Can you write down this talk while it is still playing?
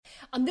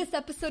On this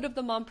episode of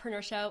the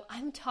Mompreneur Show,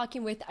 I'm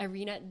talking with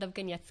Irina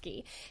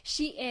Dovganietsky.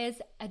 She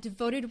is a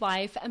devoted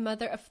wife, a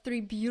mother of 3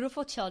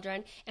 beautiful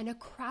children, and a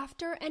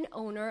crafter and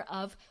owner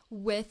of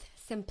With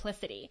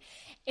Simplicity.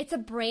 It's a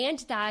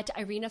brand that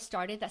Irina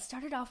started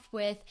off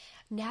with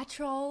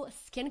natural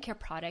skincare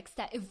products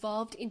that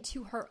evolved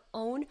into her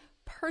own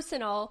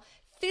personal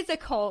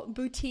physical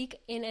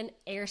boutique in an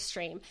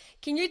Airstream.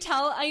 Can you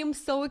tell I am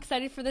so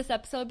excited for this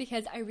episode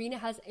because Irina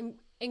has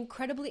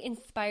incredibly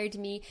inspired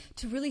me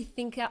to really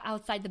think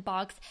outside the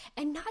box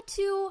and not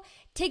to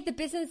take the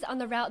business on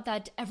the route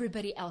that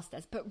everybody else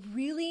does, but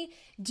really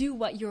do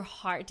what your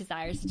heart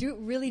desires.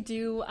 Really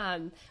do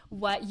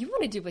what you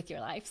want to do with your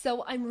life.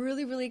 So I'm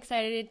really, really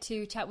excited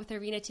to chat with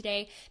Irina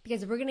today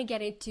because we're going to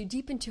get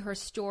deep into her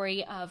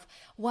story of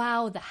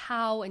the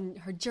how and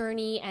her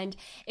journey. And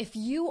if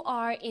you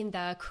are in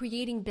the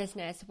creating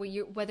business,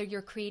 whether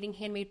you're creating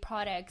handmade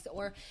products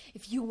or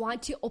if you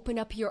want to open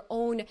up your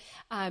own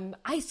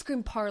ice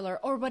cream parlor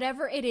or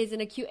whatever it is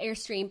in a cute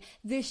Airstream,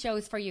 this show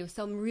is for you.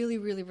 So I'm really,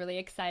 really, really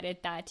excited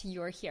that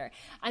you're here.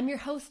 I'm your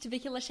host,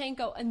 Vicky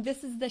Lashenko, and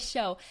this is the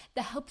show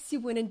that helps you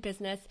win in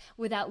business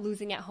without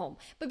losing at home.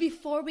 But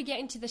before we get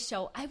into the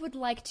show, I would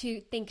like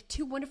to thank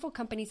 2 wonderful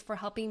companies for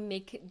helping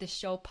make the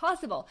show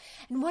possible.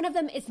 And one of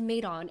them is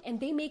Made On, and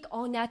they make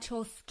all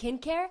natural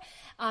skincare,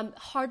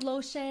 hard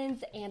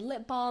lotions and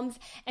lip balms.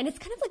 And it's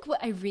kind of like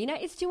what Irina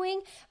is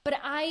doing, but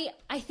I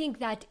think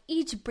that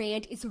each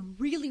brand is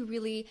really,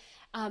 really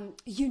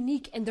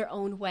unique in their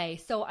own way.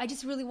 So I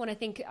just really want to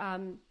thank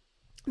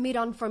Made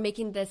On for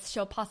making this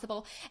show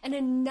possible. And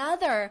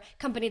another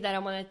company that I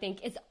want to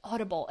thank is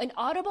Audible. And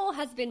Audible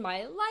has been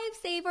my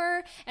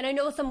lifesaver. And I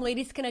know some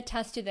ladies can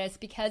attest to this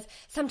because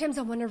sometimes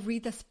I want to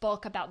read this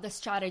book about the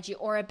strategy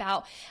or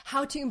about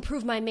how to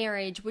improve my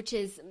marriage, which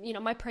is,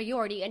 my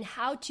priority, and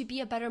how to be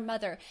a better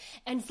mother.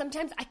 And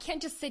sometimes I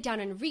can't just sit down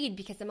and read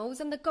because I'm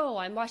always on the go.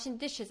 I'm washing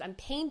dishes, I'm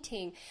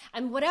painting,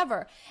 I'm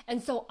whatever.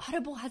 And so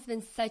Audible has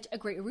been such a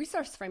great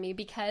resource for me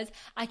because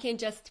I can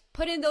just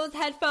put in those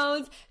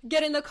headphones,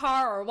 get in the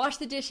car, or wash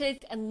the dishes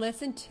and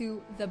listen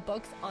to the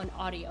books on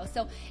audio.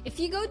 So if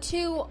you go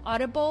to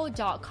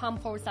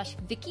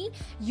audible.com/Vicky,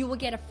 you will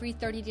get a free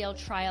 30-day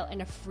trial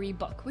and a free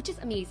book, which is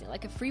amazing,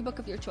 like a free book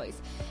of your choice.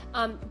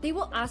 They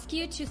will ask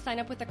you to sign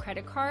up with a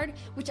credit card,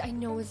 which I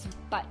know is,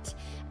 but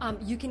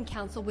you can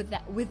cancel with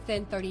that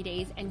within 30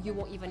 days and you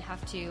won't even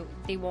have to,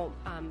 they won't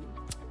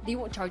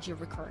charge you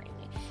recurringly.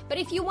 But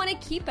if you want to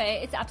keep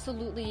it, it's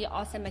absolutely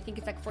awesome. I think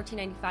it's like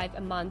 $14.95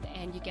 a month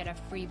and you get a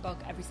free book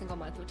every single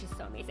month, which is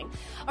so amazing.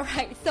 All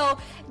right, so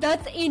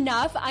that's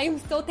enough. I am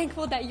so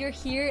thankful that you're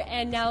here.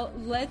 And now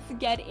let's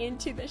get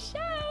into the show.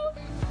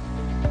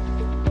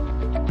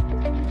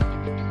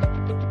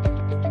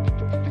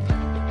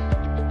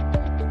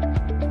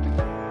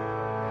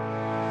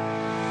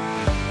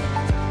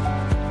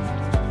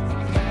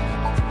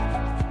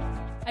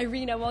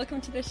 Irina,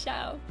 welcome to the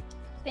show.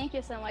 Thank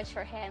you so much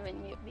for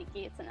having me,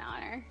 Vicky. It's an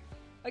honor.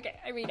 Okay,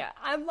 Irina,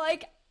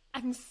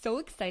 I'm so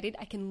excited.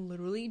 I can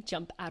literally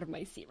jump out of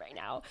my seat right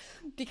now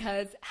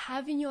because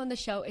having you on the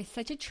show is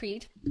such a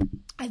treat.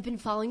 I've been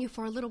following you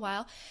for a little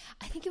while.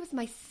 I think it was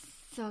my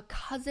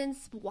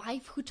cousin's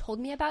wife who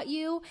told me about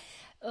you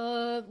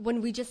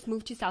when we just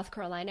moved to South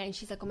Carolina, and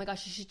she's like, oh my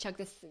gosh, you should check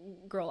this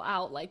girl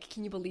out. Like,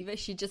 can you believe it?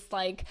 She just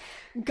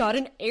got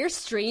an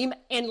Airstream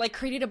and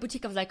created a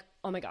boutique. I was like,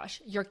 oh my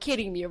gosh, you're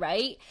kidding me,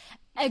 right?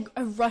 A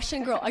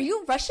Russian girl. Are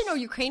you Russian or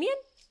Ukrainian?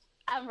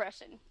 I'm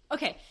Russian.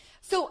 Okay.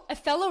 So a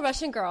fellow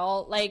Russian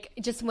girl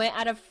just went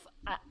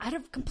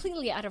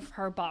completely out of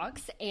her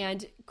box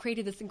and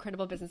created this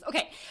incredible business.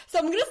 Okay. So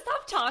I'm going to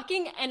stop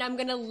talking and I'm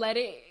going to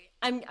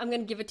I'm going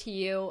to give it to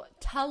you.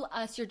 Tell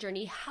us your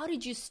journey. How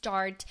did you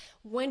start?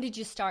 When did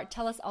you start?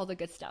 Tell us all the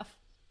good stuff.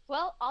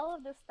 Well, all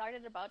of this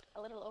started about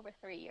a little over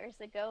 3 years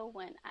ago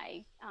when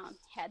I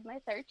had my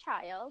 3rd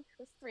child,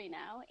 who's 3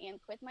 now, and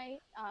quit my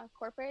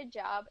corporate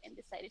job and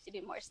decided to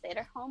be more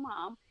stay-at-home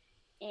mom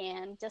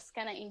and just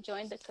kind of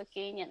enjoying the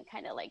cooking and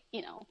kind of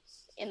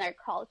in our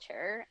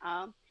culture.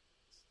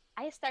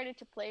 I started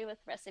to play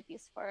with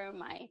recipes for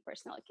my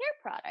personal care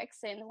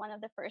products. And one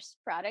of the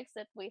first products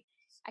that I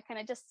kind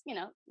of just,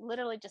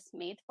 literally just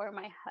made for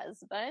my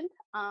husband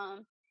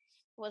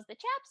was the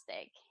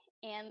chapstick.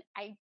 And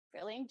I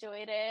really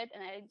enjoyed it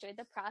and I enjoyed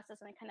the process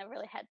and I kind of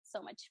really had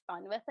so much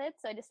fun with it.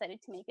 So I decided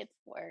to make it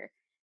for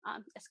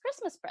as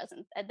Christmas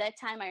present. At that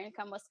time, my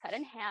income was cut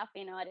in half.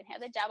 I didn't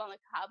have the job. I'm like,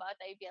 how about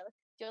I be able to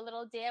do a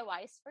little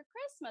DIYs for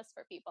Christmas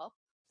for people?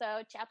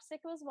 So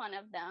chapstick was one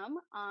of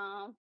them.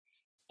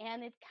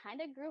 And it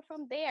kind of grew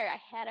from there. I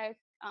had a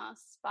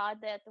spot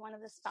that one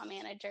of the spa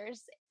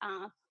managers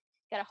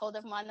got a hold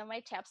of one of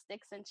my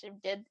chapsticks and she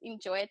did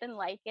enjoy it and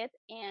like it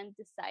and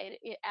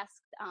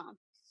asked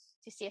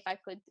to see if I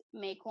could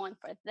make one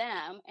for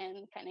them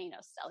and kind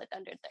of, sell it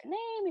under their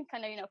name and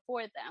kind of,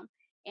 for them.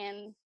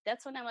 And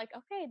that's when I'm like,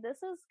 okay,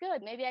 this is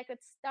good. Maybe I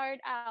could start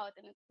out.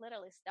 And it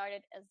literally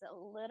started as a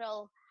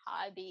little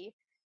hobby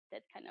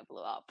that kind of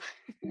blew up.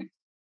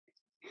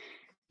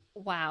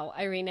 Wow,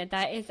 Irina,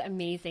 that is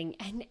amazing.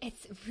 And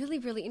it's really,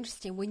 really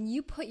interesting. When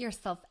you put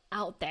yourself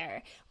out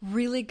there,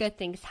 really good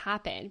things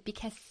happen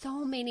because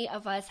so many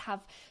of us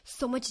have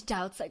so much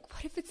doubts. Like,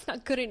 what if it's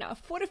not good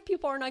enough? What if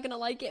people are not going to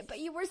like it? But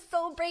you were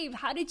so brave.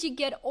 How did you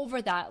get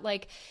over that?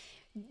 Like,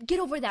 get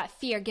over that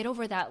fear, get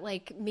over that,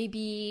 like,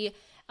 maybe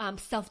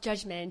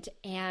self-judgment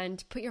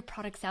and put your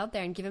products out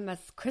there and give them as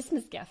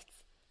Christmas gifts.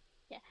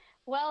 Yeah.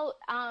 Well,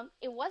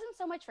 it wasn't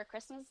so much for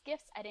Christmas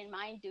gifts. I didn't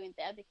mind doing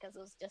that because it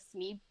was just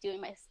me doing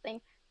my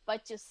thing.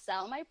 But to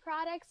sell my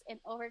products and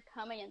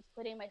overcoming and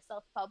putting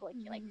myself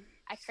publicly, like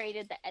I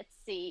created the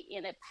Etsy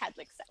and it had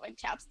like 7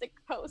 chapstick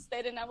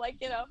posted, and I'm like,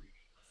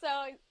 so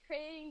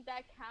creating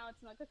that account,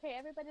 I'm like, okay,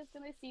 everybody's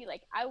gonna see.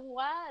 Like I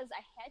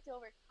had to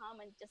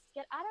overcome and just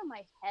get out of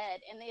my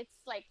head. And it's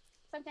like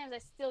sometimes I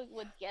still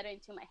would get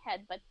into my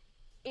head, but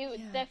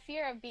the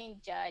fear of being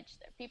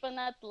judged, people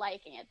not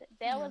liking it,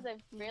 that was a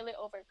really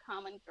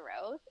overcome and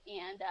growth.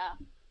 And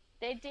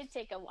they did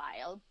take a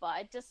while,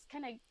 but just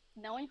kind of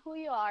knowing who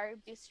you are,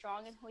 be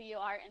strong in who you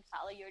are, and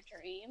follow your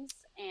dreams.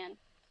 And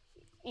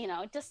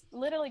just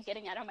literally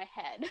getting out of my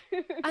head.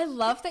 I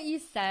love that you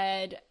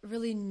said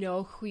really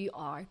know who you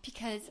are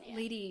because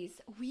ladies,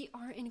 we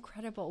are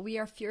incredible. We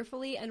are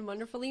fearfully and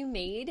wonderfully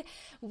made.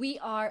 We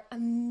are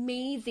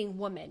amazing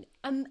women,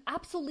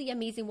 absolutely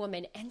amazing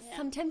women. And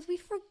sometimes we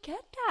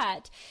forget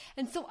that.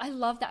 And so I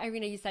love that,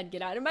 Irina, you said,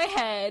 get out of my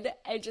head.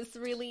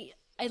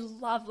 I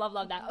love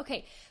that.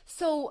 Okay.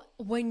 So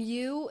when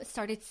you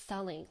started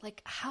selling,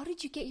 like, how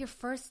did you get your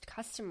first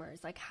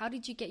customers? Like, how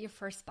did you get your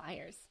first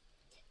buyers?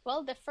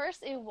 Well, the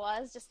first, it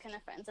was just kind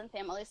of friends and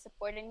family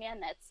supporting me on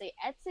Etsy.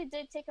 Etsy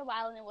did take a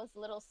while and it was a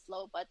little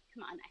slow, but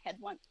come on, I had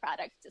one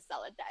product to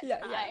sell at that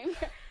time.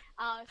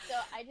 Yeah. So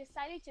I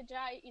decided to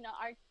try,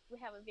 we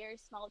have a very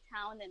small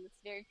town and it's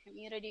very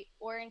community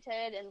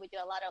oriented and we do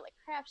a lot of like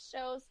craft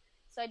shows.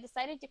 So I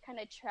decided to kind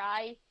of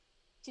try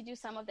to do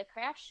some of the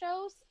craft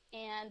shows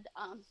and,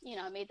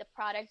 I made the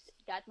product,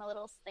 got my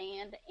little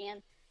stand,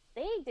 and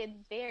they did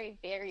very,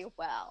 very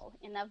well.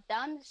 And I've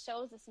done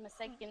shows. This is my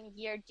second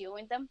year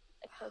doing them.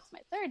 So it's my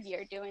third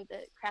year doing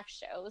the craft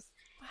shows.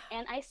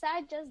 And I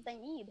saw just the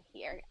need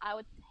here. I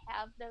would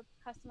have the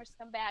customers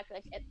come back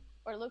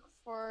or look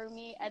for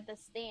me at the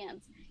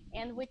stands,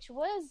 and which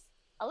was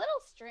a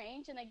little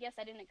strange. And I guess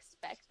I didn't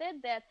expect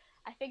it, that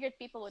I figured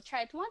people would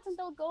try it once and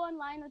they'll go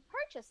online and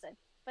purchase it.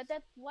 But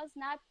that was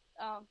not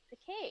the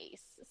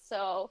case.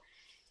 So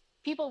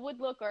people would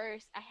look, or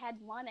I had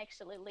one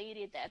actually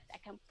lady that I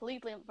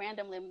completely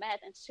randomly met,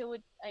 and she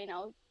would,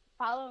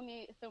 follow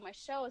me through my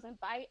shows and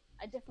buy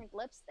a different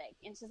lipstick.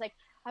 And she's like,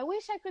 I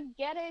wish I could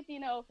get it,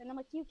 and I'm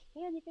like, you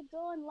could go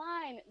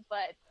online.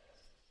 But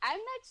I'm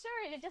not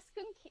sure. It just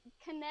couldn't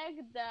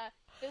connect the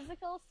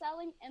physical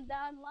selling and the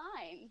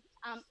online.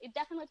 It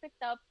definitely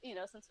picked up,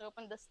 since we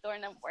opened the store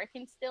and I'm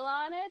working still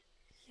on it.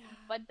 Yeah.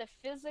 But the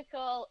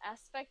physical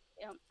aspect,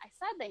 I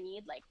saw the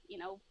need,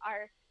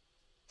 our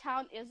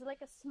town is like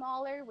a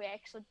smaller. We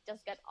actually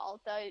just got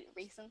Ulta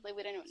recently.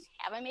 We didn't even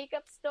have a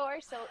makeup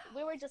store, so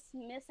we were just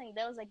missing.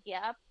 There was a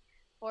gap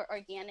for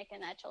organic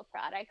and natural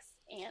products,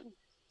 and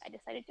I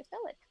decided to fill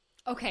it.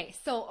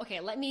 Okay,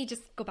 let me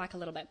just go back a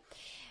little bit.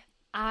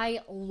 I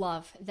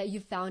love that you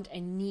found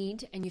a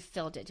need and you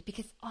filled it,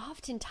 because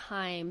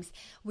oftentimes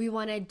we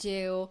want to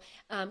do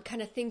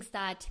kind of things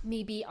that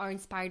maybe are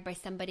inspired by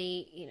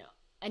somebody,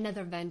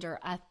 another vendor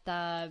at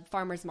the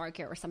farmer's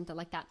market or something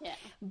like that. Yeah.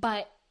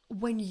 But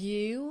when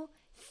you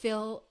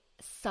fill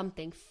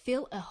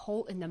a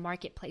hole in the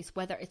marketplace,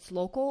 whether it's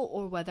local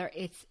or whether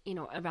it's,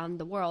 around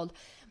the world,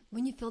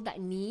 when you fill that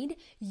need,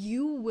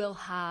 you will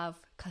have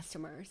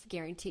customers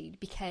guaranteed,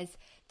 because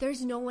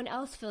there's no one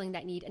else filling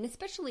that need. And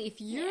especially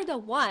if you're the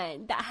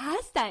one that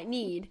has that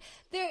need,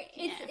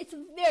 it's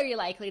very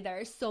likely there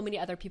are so many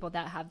other people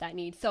that have that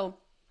need. So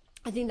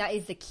I think that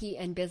is the key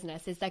in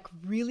business, is like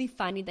really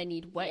finding the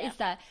need. What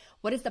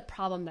is the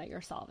problem that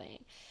you're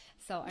solving?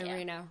 So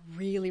Irina,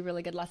 really,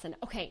 really good lesson.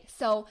 Okay,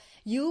 so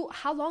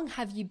how long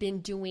have you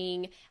been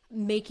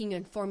making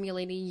and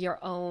formulating your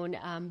own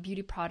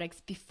beauty products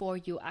before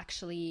you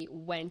actually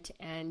went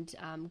and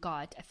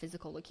got a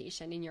physical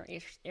location in your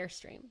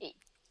Airstream?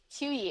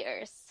 2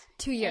 years.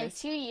 2 years. And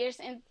 2 years,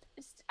 and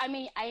I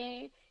mean,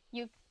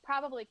 you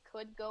probably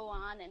could go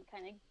on and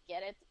kind of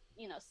get it,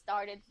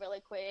 started really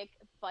quick,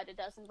 but it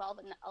does involve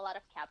a lot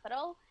of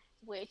capital,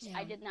 which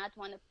I did not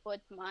want to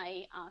put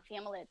my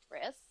family at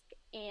risk.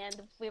 And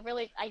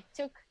I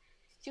took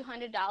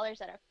 $200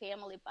 out of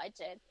family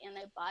budget, and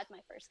I bought my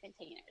first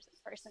containers and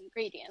first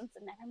ingredients.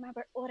 And then I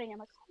remember ordering, I'm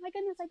like, oh my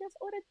goodness, I just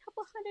ordered a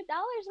couple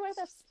 $100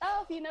 worth of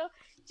stuff,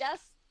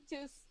 just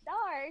to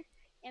start.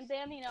 And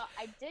then,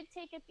 I did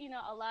take it,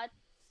 a lot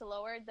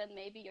slower than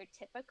maybe your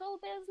typical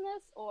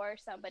business or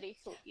somebody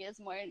who is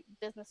more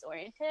business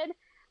oriented.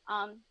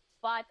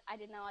 But I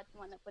did not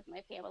want to put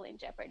my family in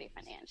jeopardy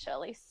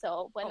financially.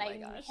 So when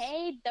I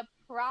made the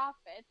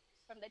profit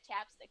from the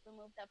chapstick, we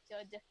moved up to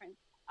a different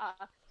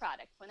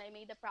product. When I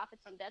made the profit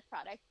from that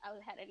product, I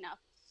had enough.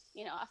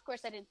 Of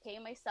course, I didn't pay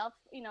myself,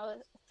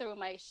 through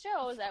my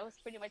shows. I was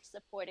pretty much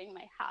supporting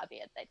my hobby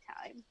at that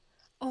time.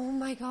 Oh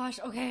my gosh.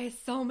 Okay.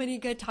 So many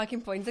good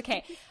talking points.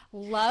 Okay.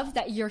 Love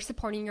that you're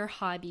supporting your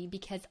hobby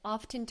because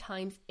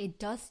oftentimes it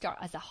does start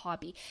as a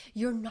hobby.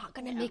 You're not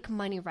going to make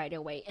money right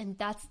away. And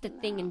that's the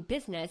thing in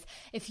business.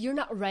 If you're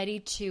not ready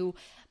to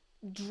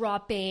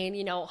drop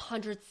in,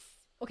 hundreds,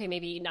 okay,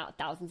 maybe not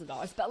thousands of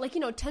dollars, but like,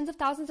 tens of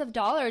thousands of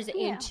dollars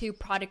into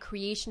product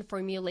creation,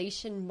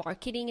 formulation,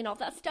 marketing, and all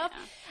that stuff.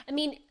 I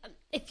mean,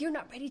 if you're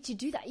not ready to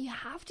do that, you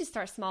have to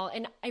start small.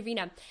 And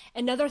Irina,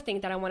 another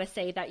thing that I want to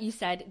say that you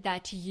said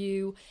that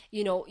you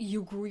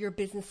grew your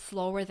business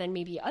slower than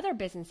maybe other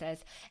businesses.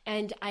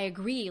 And I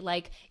agree,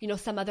 like,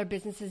 some other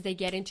businesses, they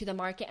get into the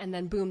market and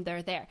then boom,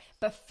 they're there.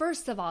 But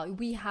first of all,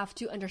 we have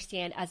to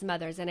understand as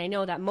mothers, and I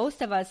know that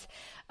most of us,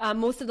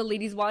 most of the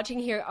ladies watching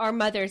here are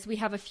mothers. We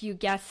have a few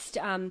guest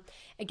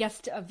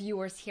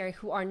viewers here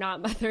who are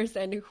not mothers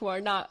and who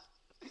are not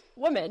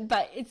women,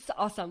 but it's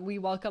awesome. We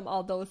welcome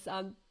all those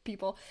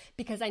people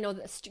because I know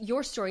that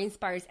your story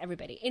inspires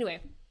everybody. Anyway,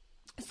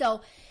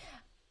 so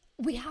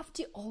we have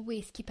to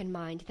always keep in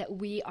mind that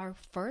we are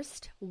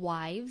first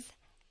wives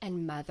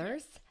and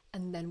mothers,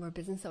 and then we're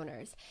business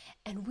owners.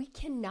 And we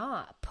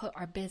cannot put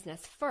our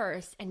business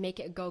first and make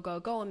it go, go,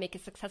 go and make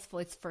it successful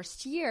its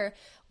first year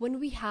when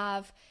we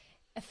have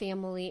a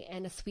family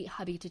and a sweet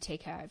hubby to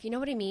take care of. You know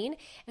what I mean?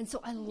 And so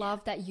I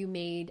love that you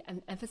made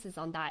an emphasis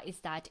on that, is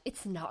that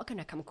it's not going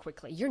to come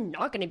quickly. You're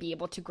not going to be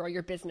able to grow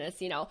your business,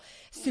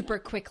 super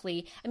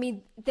quickly. I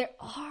mean, there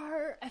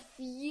are a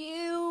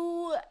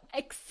few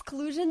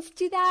exclusions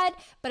to that,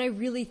 but I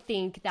really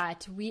think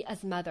that we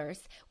as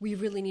mothers, we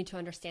really need to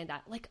understand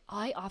that. Like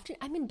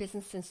I'm in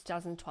business since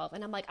 2012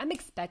 and I'm like, I'm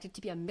expected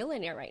to be a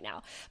millionaire right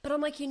now. But I'm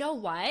like, you know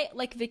what?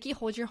 Like, Vicky,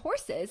 hold your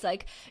horses.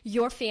 Like,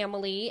 your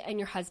family and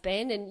your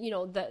husband and,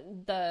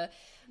 the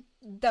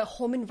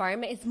home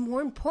environment is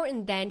more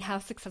important than how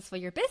successful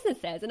your business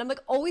is. And I'm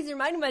like always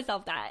reminding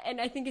myself that. And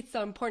I think it's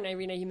so important,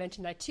 Irina, you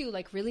mentioned that too,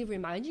 like really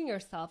reminding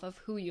yourself of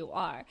who you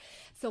are.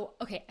 So,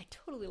 okay, I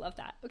totally love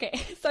that. Okay,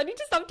 so I need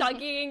to stop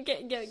talking and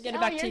get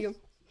it back to you.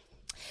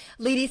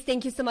 Ladies,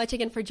 thank you so much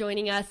again for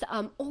joining us.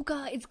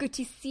 Olga, it's good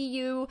to see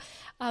you.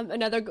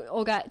 Another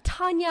Olga,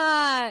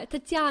 Tanya,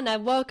 Tatiana,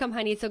 welcome,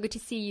 honey. It's so good to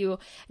see you.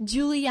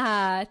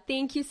 Julia,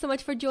 thank you so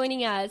much for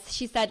joining us.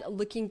 She said,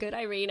 looking good,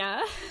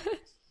 Irina.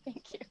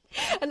 Thank you.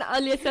 And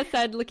Alyssa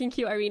said, looking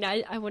cute,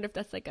 Irina. I wonder if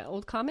that's like an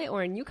old comment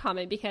or a new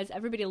comment because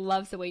everybody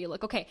loves the way you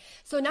look. Okay,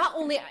 so not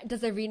only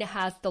does Irina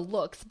has the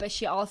looks, but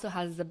she also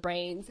has the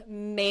brains,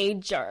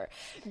 major.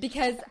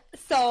 Because,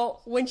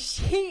 so when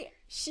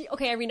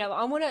okay, Irina,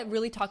 I want to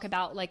really talk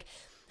about, like,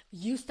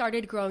 you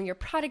started growing your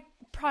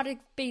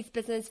product-based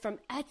business from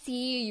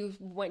Etsy. You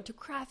went to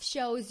craft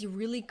shows. You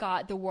really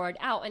got the word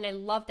out. And I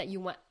love that you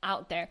went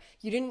out there.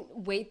 You didn't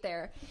wait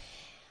there.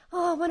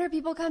 Oh, when are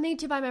people coming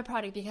to buy my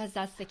product? Because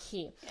that's the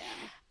key.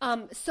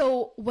 Yeah.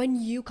 So when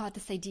you got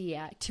this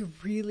idea to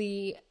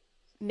really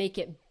make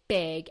it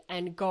big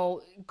and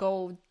go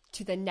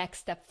to the next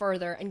step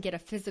further and get a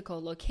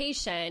physical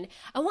location,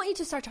 I want you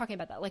to start talking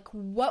about that. Like,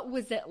 what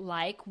was it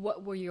like?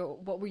 What were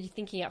you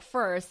thinking at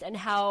first? And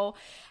how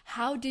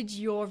did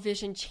your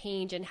vision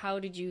change? And how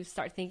did you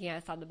start thinking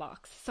outside the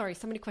box? Sorry,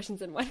 so many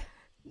questions in one.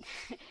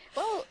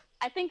 Well,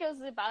 I think it was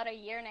about a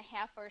year and a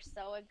half or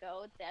so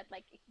ago that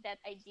that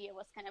idea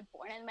was kind of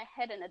born in my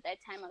head. And at that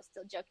time I was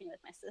still joking with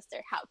my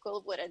sister, how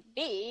cool would it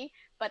be?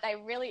 But I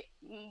really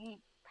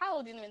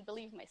probably didn't even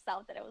believe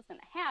myself that it was going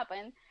to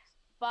happen.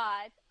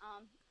 But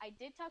I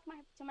did talk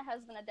to my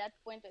husband at that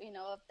point.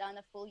 I've done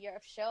a full year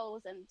of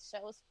shows, and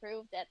shows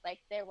proved that like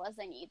there was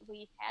a need.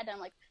 We had them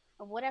like,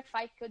 what if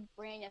I could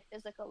bring a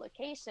physical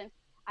location?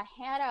 I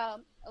had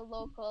a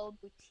local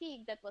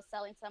boutique that was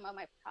selling some of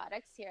my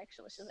products here.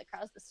 Actually, she's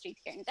across the street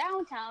here in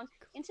downtown,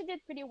 and she did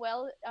pretty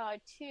well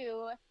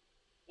too.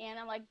 And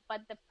I'm like,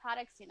 but the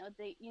products, you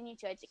need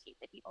to educate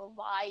the people.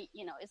 Why,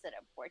 is it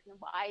important?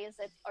 Why is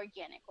it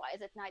organic? Why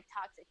is it not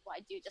toxic? Why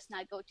do you just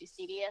not go to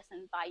CVS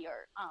and buy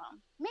your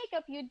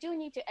makeup? You do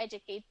need to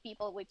educate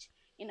people, which,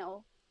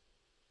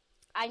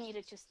 I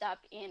needed to step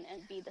in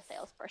and be the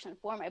salesperson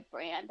for my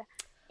brand.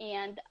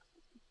 And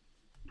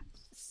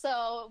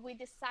so we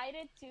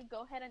decided to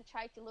go ahead and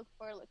try to look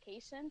for a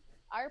location.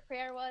 Our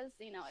prayer was,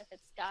 if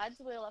it's God's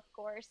will, of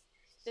course,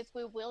 that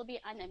we will be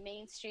on a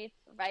main street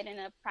right in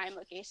a prime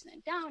location in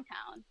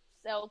downtown.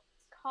 So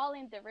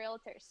calling the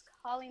realtors,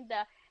 calling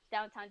the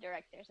downtown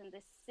directors in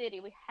the city,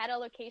 we had a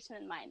location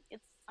in mind.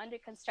 It's under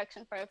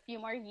construction for a few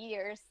more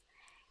years.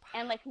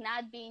 And like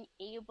not being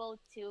able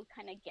to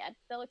kind of get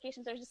the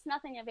location, there's just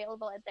nothing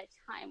available at that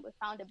time. We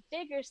found a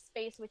bigger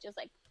space, which is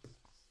like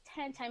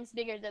 10 times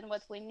bigger than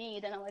what we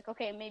need. And I'm like,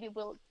 okay, maybe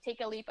we'll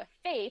take a leap of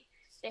faith.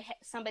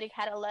 Somebody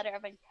had a letter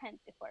of intent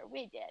before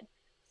we did.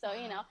 So,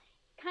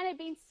 kind of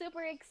being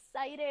super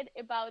excited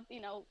about,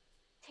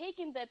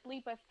 taking that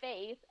leap of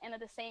faith and at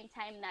the same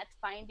time not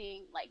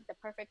finding like the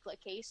perfect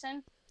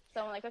location.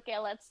 So I'm like, okay,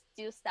 let's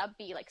do step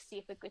B, like see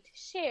if we could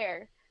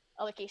share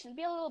a location,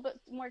 be a little bit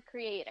more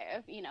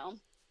creative.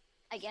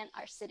 Again,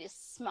 our city is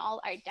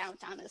small. Our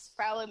downtown is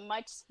probably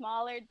much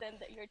smaller than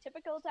your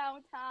typical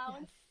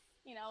downtown.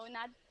 Yes.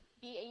 Not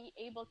be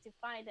able to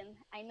find, and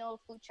I know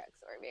food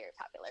trucks are very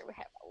popular. We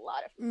have a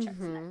lot of food trucks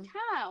in our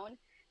town.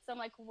 So I'm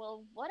like,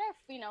 well, what if,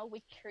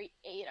 we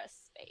create a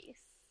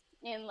space?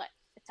 And like,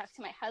 I talked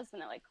to my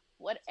husband, I'm like,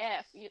 what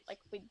if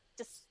we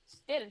just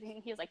did it?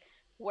 And he's like,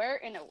 where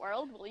in the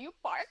world will you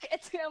park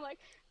it? And I'm like,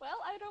 well,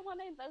 I don't want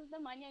to invest the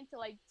money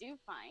until I do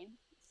find.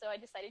 So I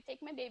decided to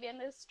take my baby on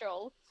this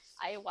stroll.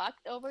 I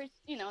walked over,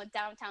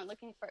 downtown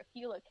looking for a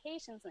few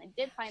locations, and I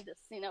did find this,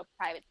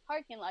 private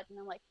parking lot. And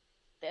I'm like,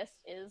 this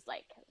is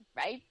like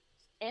right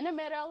in the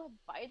middle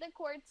by the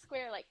court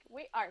square. Like,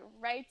 we are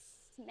right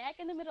smack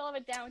in the middle of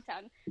a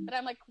downtown. But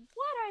I'm like,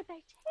 what are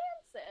the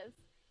chances?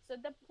 So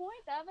the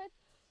point of it,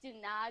 do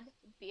not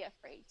be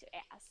afraid to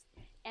ask.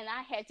 And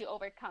I had to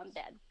overcome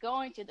that,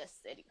 going to the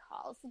city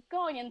halls,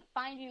 going and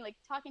finding, like,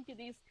 talking to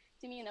these,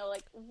 to me,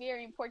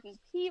 very important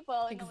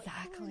people.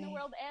 Exactly. Who in the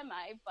world am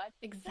I? But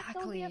exactly.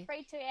 Don't be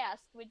afraid to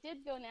ask. We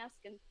did go and ask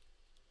and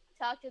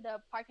talk to the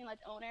parking lot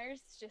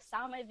owners. She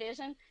saw my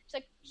vision. She's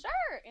like,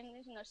 sure.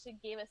 And, she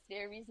gave us a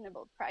very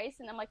reasonable price.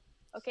 And I'm like,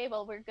 okay,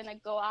 well, we're going to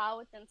go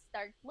out and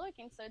start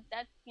looking. So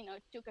that,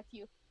 took a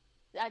few,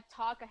 that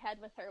talk I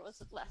had with her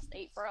was last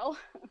April.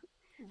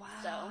 Wow.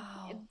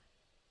 So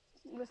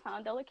we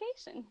found a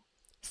location.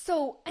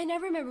 So, and I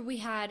remember we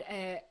had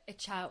a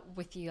chat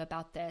with you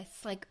about this.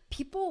 Like,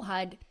 people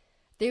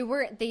they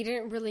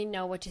didn't really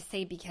know what to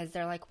say because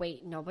they're like,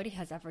 wait, nobody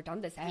has ever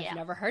done this. I have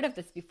never heard of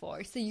this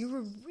before. So you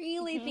were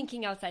really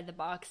thinking outside the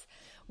box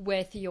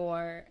with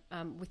your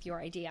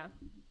idea.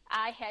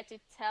 I had to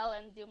tell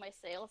and do my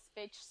sales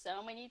pitch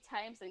so many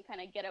times and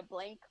kind of get a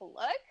blank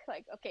look.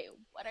 Like, okay,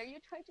 what are you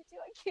trying to do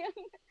again?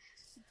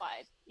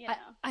 But,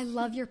 I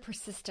love your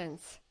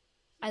persistence.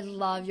 I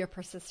love your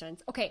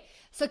persistence. Okay,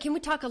 so can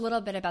we talk a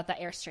little bit about the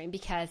Airstream?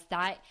 Because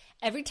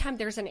every time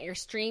there's an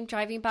Airstream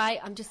driving by,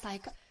 I'm just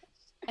like,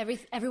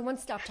 everyone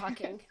stop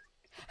talking.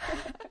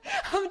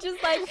 I'm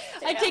just like,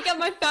 I take out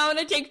my phone,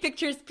 I take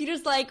pictures.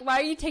 Peter's like,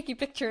 why are you taking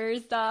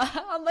pictures?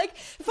 I'm like,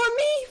 for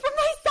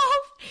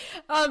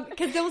myself.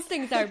 Because those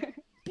things are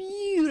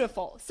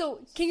beautiful. So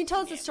can you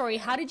tell us the story?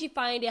 How did you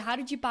find it? How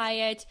did you buy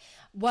it?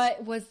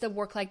 What was the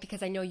work like?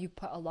 Because I know you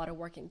put a lot of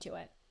work into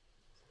it.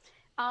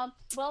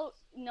 Well,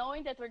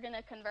 knowing that we're going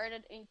to convert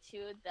it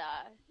into the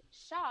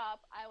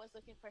shop, I was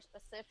looking for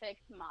specific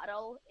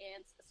model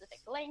and specific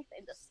length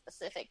and the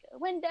specific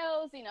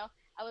windows. We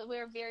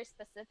were very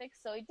specific.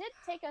 So it did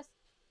take us,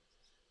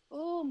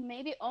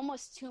 maybe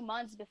almost 2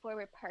 months before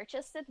we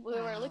purchased it. We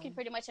were looking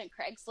pretty much on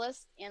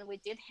Craigslist, and we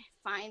did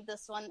find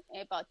this one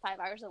about 5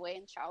 hours away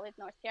in Charlotte,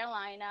 North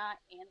Carolina,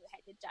 and we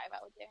had to drive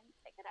out there and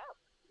pick it up.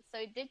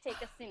 So it did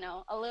take us,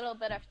 a little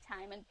bit of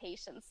time and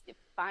patience to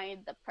find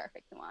the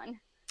perfect one.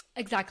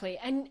 Exactly.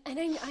 And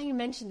I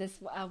mentioned this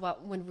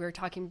when we were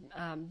talking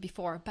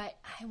before, but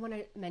I want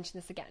to mention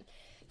this again.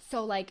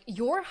 So, like,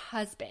 your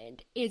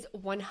husband is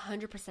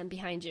 100%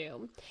 behind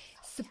you,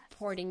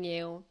 supporting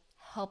you,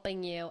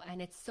 helping you,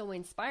 and it's so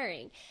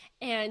inspiring.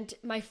 And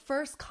my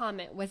first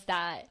comment was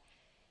that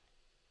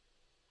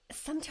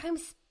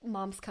sometimes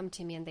moms come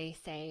to me and they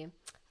say,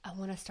 I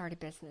want to start a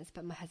business,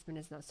 but my husband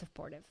is not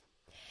supportive.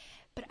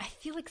 But I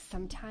feel like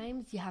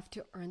sometimes you have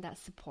to earn that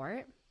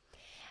support.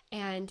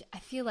 And I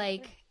feel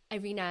like,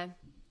 Irina,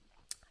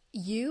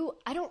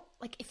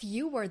 if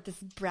you were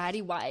this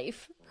bratty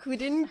wife who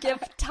didn't give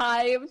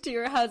time to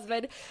your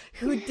husband,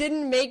 who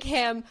didn't make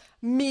him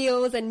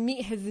meals and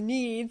meet his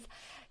needs,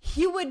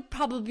 he would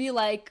probably be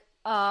like,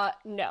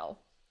 no,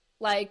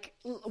 like,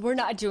 we're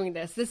not doing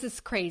this. This is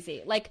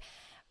crazy. Like,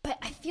 but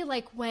I feel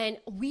like when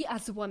we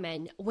as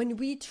women, when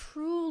we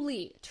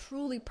truly,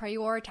 truly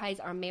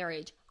prioritize our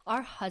marriage,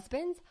 our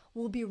husbands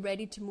will be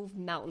ready to move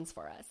mountains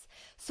for us.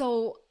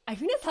 So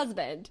Irina's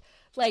husband,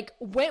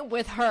 went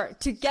with her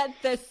to get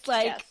this,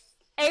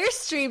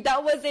 Airstream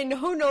that was in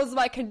who knows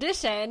what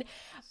condition,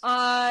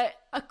 5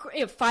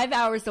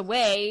 hours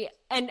away.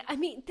 And I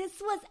mean,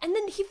 and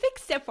then he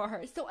fixed it for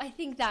her. So I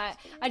think that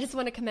I just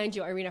want to commend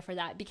you, Irina, for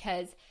that,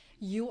 because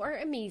you are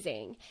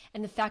amazing.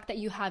 And the fact that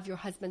you have your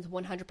husband's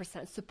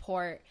 100%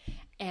 support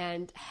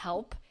and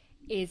help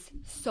is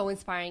so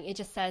inspiring. It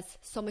just says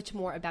so much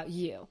more about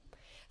you.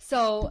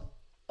 So,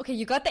 okay,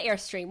 you got the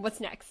Airstream. What's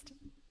next?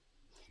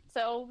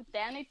 So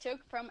then it took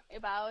from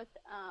about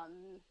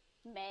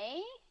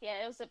May,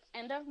 it was the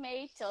end of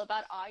May till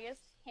about August,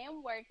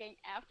 him working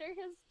after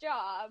his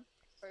job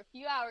for a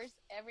few hours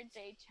every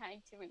day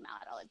trying to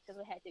remodel it, because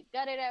we had to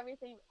gut it,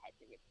 everything, we had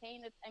to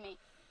repaint it. I mean,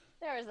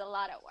 there was a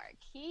lot of work.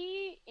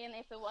 And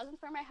if it wasn't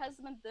for my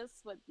husband, this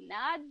would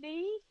not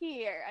be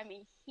here. I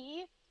mean,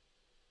 he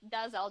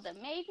does all the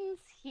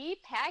maintenance, he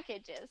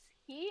packages,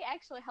 he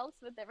actually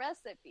helps with the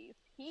recipes.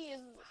 He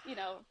is,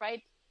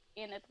 right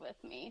in it with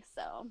me.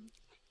 So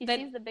he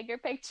sees the bigger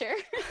picture.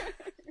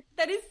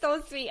 That is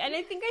so sweet. And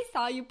I think I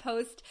saw you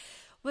post,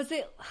 was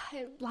it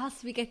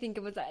last week? I think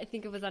it was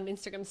on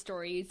Instagram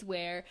stories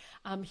where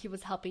he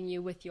was helping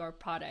you with your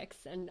products.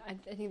 And I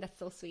think that's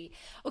so sweet.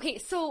 Okay.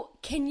 So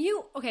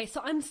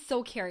so I'm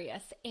so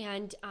curious,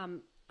 and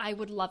I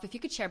would love if you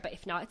could share, but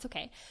if not, it's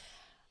okay.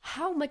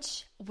 how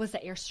much was the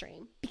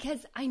Airstream?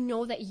 Because I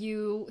know that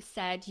you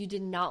said you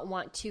did not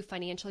want to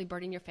financially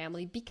burden your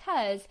family,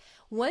 because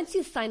once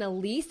you sign a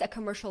lease, a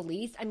commercial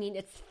lease, I mean,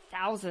 it's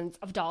thousands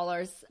of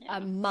dollars a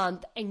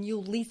month, and you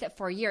lease it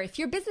for a year. If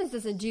your business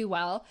doesn't do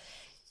well,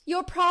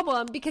 your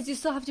problem, because you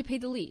still have to pay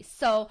the lease.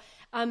 So,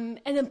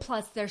 and then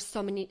plus there's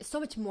so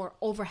much more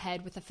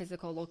overhead with a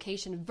physical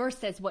location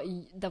versus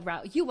the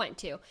route you went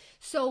to.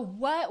 So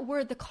what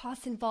were the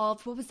costs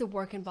involved? What was the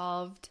work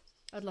involved?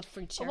 I'd love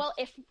for you to share. Well,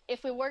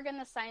 if we were going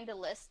to sign the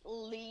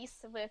lease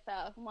with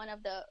one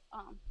of the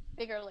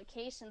bigger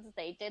locations,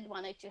 they did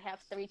wanted to have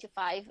 3 to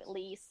 5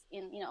 lease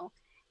in,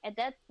 at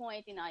that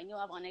point, I knew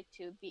I wanted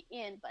to be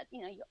in, but,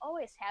 you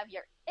always have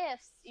your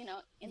ifs, in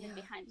the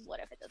behind, what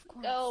if it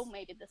doesn't go?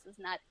 Maybe this is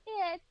not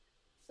it.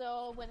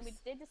 So when we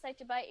did decide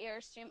to buy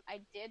Airstream,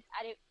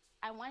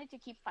 I wanted to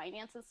keep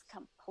finances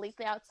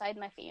completely outside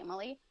my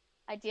family.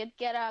 I did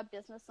get a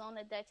business loan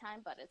at that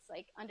time, but it's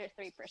like under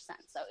 3%.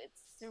 So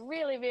it's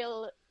really,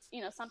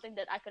 something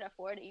that I could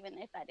afford even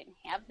if I didn't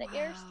have the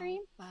Airstream.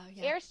 Wow,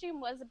 yeah. Airstream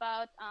was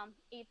about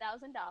 $8,000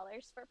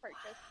 for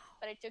purchase,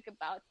 but it took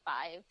about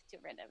 5 to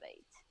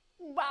renovate.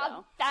 Wow,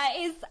 so. That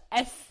is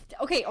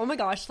okay. Oh my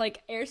gosh,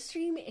 like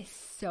Airstream is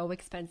so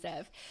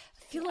expensive.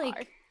 I feel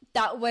like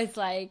that was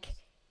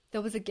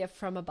a gift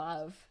from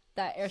above,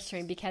 that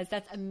Airstream, because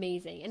that's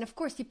amazing. And of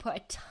course, you put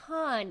a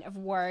ton of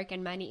work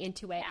and money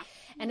into it. Yeah.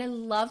 And I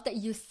love that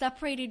you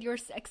separated your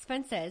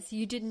expenses.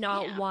 You did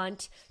not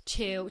want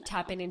to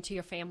tap into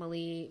your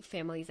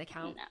family's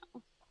account.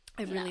 No.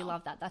 I really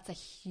love that. That's a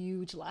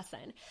huge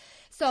lesson.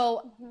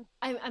 So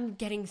I'm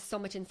getting so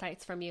much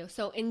insights from you.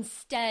 So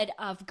instead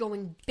of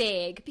going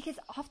big, because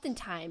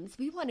oftentimes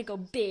we want to go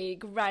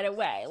big right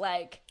away,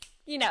 like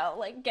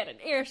get an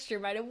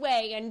Airstream right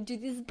away and do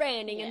this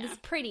branding and this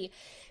pretty.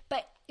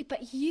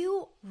 But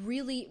you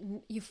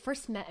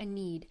first met a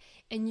need,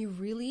 and you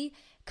really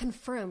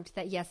confirmed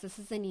that, yes, this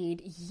is a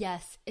need.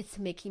 Yes, it's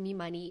making me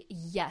money.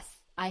 Yes,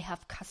 I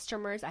have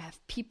customers. I have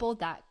people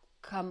that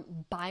come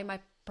buy my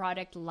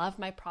product, love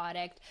my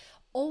product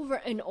over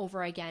and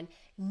over again.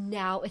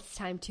 Now it's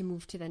time to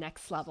move to the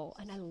next level.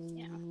 And I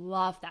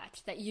love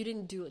that you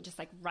didn't do it just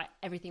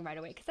everything right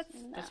away, because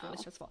that's really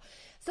stressful.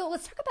 So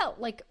let's talk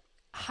about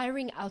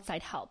hiring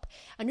outside help.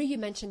 I know you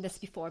mentioned this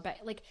before, but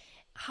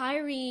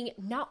hiring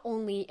not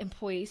only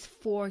employees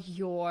for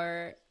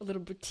your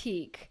little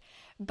boutique,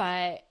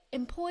 but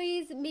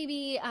employees,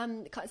 maybe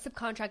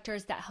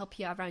subcontractors that help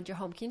you around your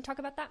home. Can you talk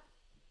about that?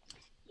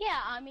 Yeah,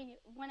 I mean,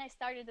 when I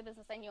started the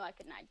business, I knew I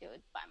could not do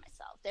it by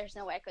myself. There's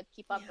no way I could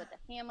keep up with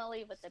the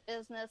family, with the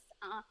business.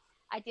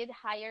 I did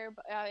hire,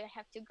 I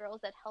have 2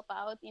 girls that help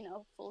out,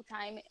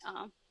 full-time,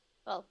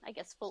 I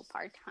guess full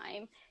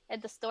part-time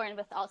at the store, and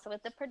also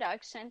with the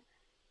production.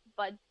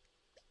 But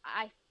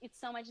it's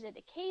so much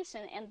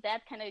dedication, and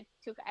that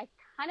I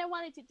kind of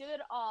wanted to do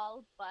it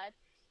all, but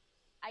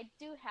I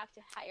do have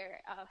to hire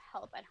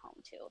help at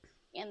home too.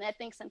 And I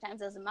think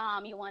sometimes as a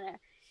mom, you want to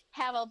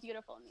have a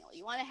beautiful meal,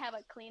 you want to have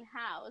a clean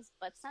house,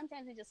 but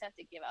sometimes you just have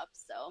to give up.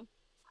 So,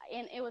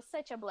 and it was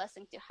such a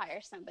blessing to hire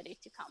somebody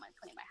to come and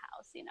clean my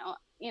house.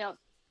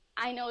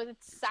 I know it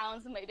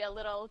sounds maybe a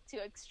little too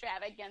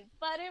extravagant,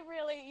 but it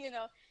really,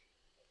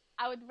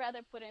 I would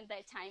rather put in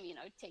that time,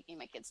 taking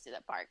my kids to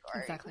the park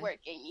or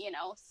working,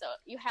 so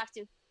you have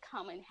to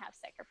come and have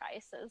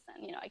sacrifices,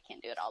 and, I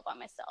can't do it all by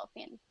myself.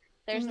 And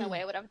there's no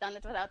way I would have done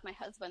it without my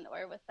husband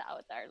or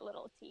without our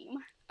little team.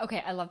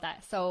 Okay. I love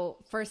that. So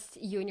first,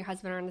 you and your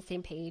husband are on the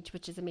same page,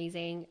 which is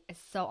amazing.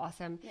 It's so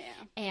awesome. Yeah.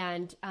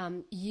 And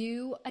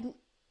you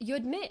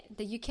admit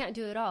that you can't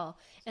do it all.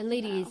 And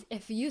ladies,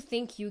 if you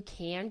think you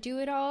can do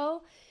it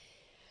all,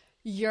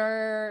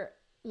 you're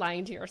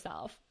lying to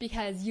yourself,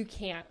 because you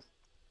can't.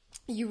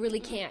 You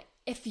really can't.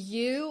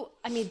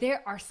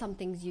 There are some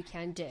things you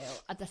can do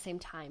at the same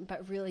time,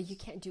 but really you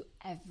can't do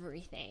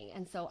everything.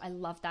 And so I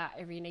love that,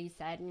 Irina, you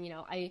said, and,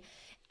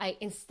 I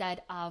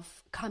instead of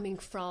coming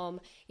from,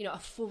 a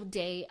full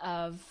day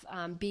of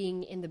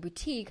being in the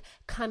boutique,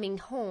 coming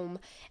home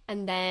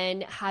and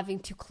then having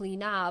to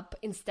clean up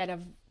instead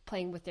of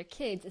playing with your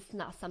kids, it's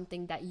not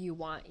something that you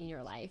want in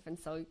your life. And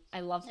so I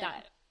love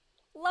that.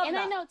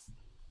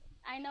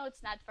 I know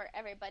it's not for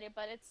everybody,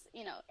 but it's,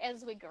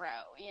 as we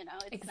grow,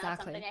 it's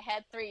not something I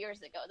had 3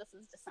 years ago. This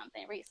is just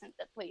something recent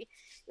that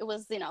it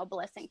was, a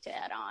blessing to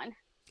add on.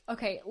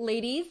 Okay,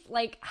 ladies,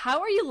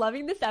 how are you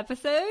loving this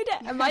episode?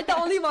 Am I the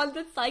only one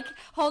that's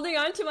holding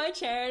on to my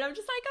chair and I'm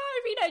just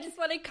Irina, I just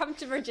want to come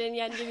to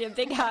Virginia and give you a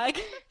big hug.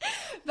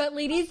 But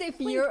ladies, if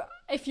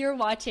you're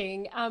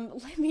watching,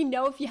 let me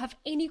know if you have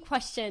any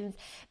questions,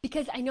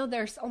 because I know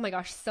there's, oh my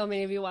gosh, so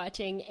many of you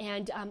watching,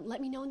 and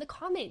let me know in the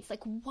comments,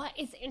 what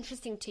is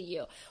interesting to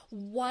you?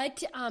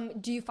 What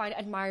do you find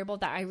admirable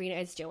that Irina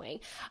is doing?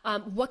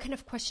 What kind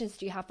of questions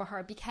do you have for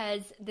her?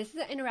 Because this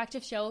is an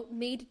interactive show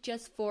made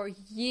just for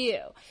you.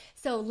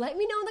 So let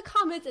me know in the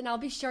comments, and I'll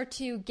be sure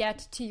to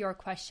get to your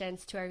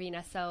questions to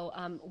Irina,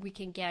 so we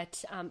can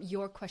get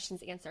your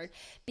questions answered.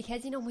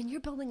 Because, when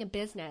you're building a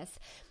business,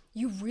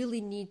 you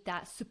really need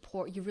that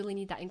support. You really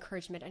need that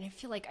encouragement. And I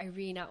feel like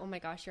Irina, oh my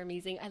gosh, you're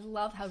amazing. I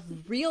love how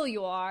real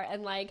you are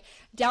and like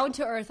down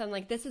to earth. I'm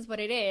like, this is what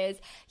it is.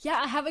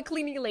 Yeah, I have a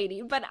cleaning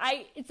lady, but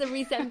it's a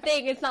recent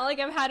thing. It's not like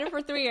I've had it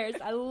for 3 years.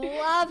 I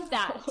love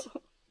that.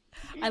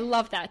 I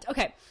love that.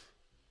 Okay.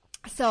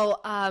 So,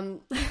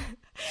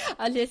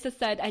 Alyssa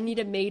said, I need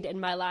a maid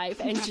in my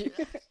life.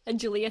 And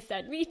Julia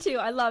said, me too.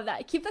 I love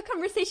that. Keep the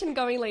conversation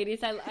going, ladies.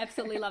 I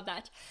absolutely love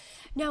that.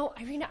 Now,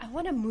 Irina, I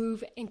want to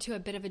move into a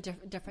bit of a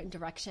different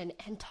direction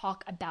and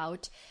talk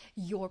about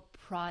your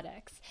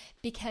products,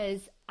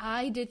 because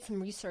I did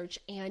some research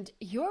and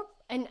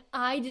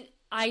I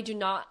did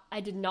not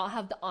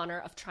have the honor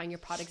of trying your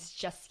products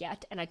just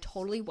yet, and I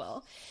totally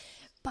will.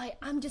 But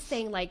I'm just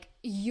saying, like,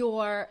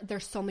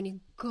 there's so many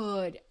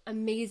good,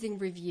 amazing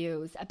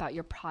reviews about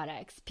your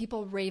products.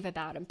 People rave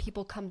about them.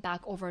 People come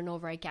back over and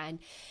over again.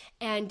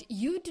 And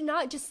you do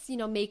not just,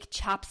 make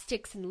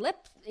chapsticks and lip,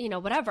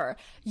 whatever.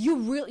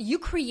 You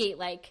create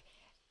like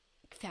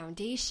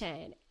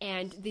foundation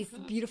and these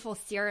beautiful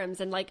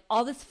serums and like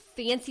all this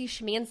fancy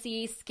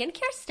schmancy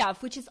skincare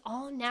stuff, which is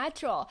all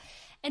natural.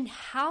 And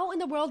how in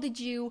the world did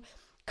you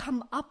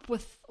come up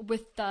with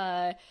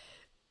the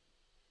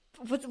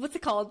what's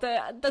it called?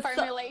 The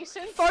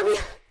formulations.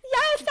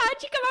 Yes,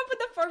 how'd you come up with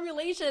the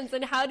formulations,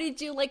 and how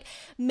did you like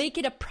make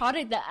it a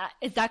product that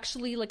is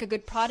actually like a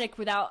good product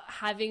without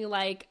having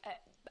like,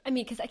 I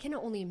mean, because I can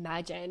only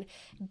imagine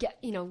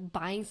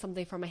buying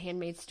something from a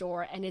handmade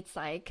store and it's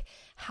like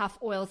half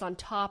oils on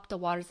top, the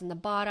water's in the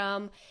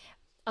bottom.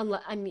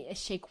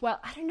 Shake well.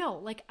 I don't know.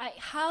 Like,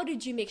 how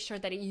did you make sure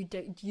that you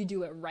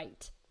do it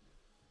right?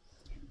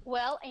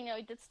 Well,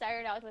 it did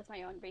start out with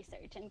my own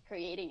research and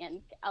creating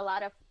and a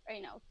lot of,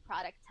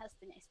 product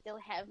testing. I still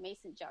have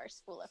mason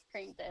jars full of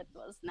cream that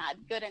was not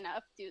good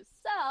enough to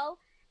sell.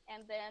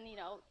 And then,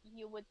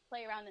 you would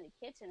play around in the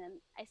kitchen. And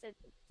I said,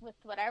 with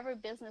whatever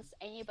business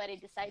anybody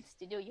decides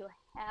to do, you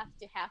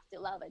have to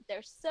love it.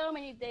 There's so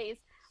many days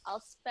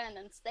I'll spend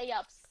and stay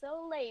up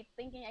so late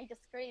thinking I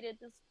just created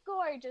this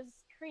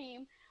gorgeous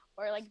cream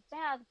or like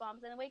bath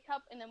bombs, and wake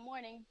up in the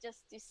morning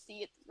just to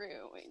see it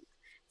ruined.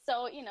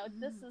 So,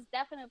 this is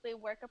definitely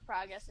work of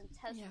progress and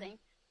testing. Yeah.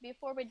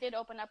 Before we did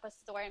open up a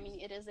store,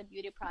 it is a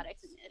beauty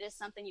product and it is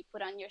something you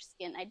put on your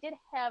skin. I did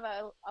have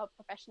a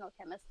professional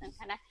chemist and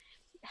kind of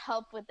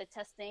help with the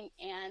testing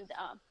and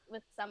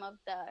with some of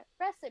the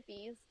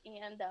recipes.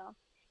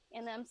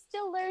 And I'm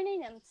still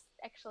learning and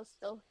actually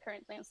still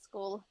currently in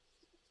school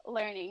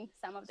learning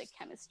some of the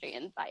chemistry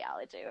and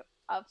biology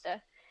of the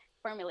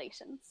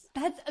formulations.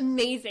 That's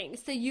amazing.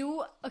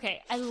 So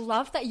I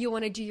love that you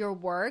want to do your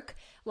work,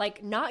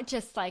 like not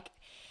just like,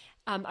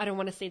 I don't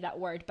want to say that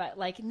word, but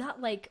like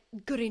not like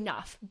good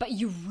enough, but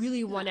you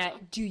really want to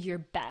do your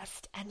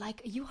best. And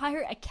like you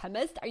hire a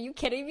chemist? Are you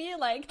kidding me?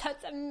 Like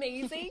that's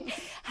amazing.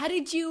 How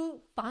did you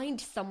find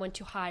someone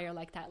to hire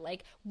like that?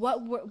 Like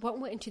what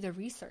went into the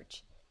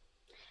research?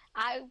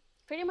 I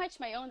pretty much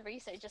my own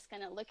research, just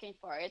kind of looking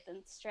for it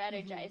and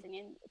strategizing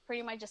and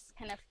pretty much just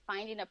kind of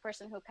finding a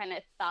person who kind of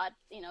thought,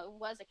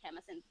 was a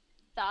chemist and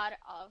thought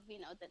of,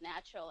 the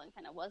natural and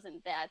kind of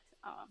wasn't that,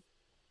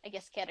 I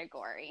guess,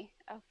 category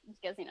of,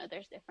 because,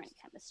 there's different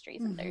chemistries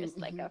and there's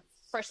like a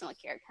personal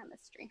care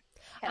chemistry.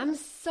 I'm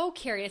so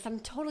curious. I'm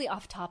totally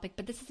off topic,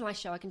 but this is my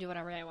show. I can do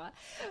whatever I want.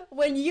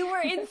 When you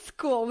were in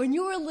school, when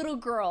you were a little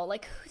girl,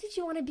 like who did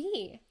you want to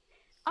be?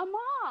 A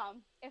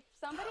mom. If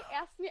somebody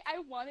asked me, I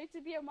wanted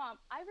to be a mom.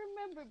 I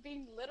remember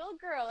being little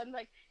girl and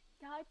like,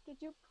 God, could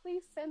you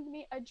please send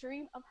me a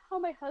dream of how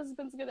my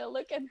husband's going to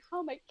look and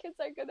how my kids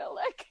are going to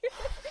look?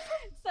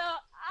 So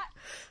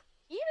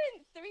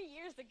even 3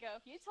 years ago,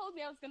 if you told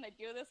me I was going to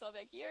do this, I'm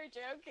like, you're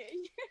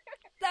joking.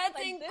 That's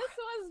like, this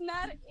was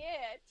not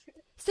it.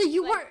 So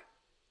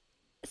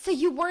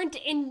you weren't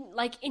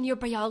in your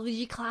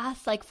biology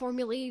class, like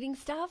formulating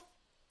stuff?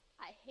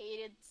 I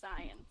hated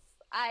science.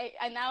 I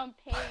now I'm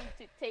paying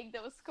to take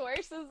those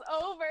courses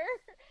over.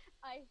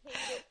 I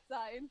hated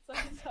science.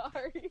 I'm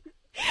sorry.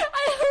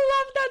 I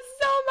love that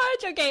so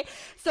much. Okay,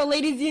 so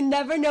ladies, you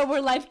never know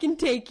where life can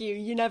take you.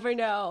 You never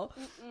know.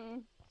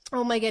 Mm-mm.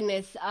 Oh my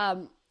goodness.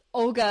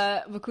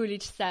 Olga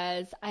Vukulic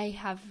says,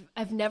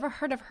 I've never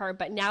heard of her,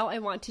 but now I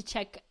want to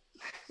check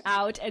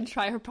out and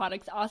try her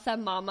products.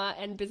 Awesome mama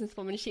and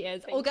businesswoman she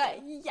is. Thank Olga,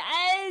 you.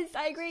 yes,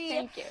 I agree.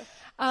 Thank you.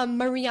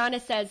 Mariana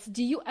says,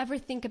 do you ever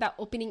think about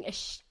opening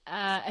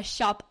a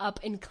shop up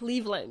in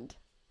Cleveland?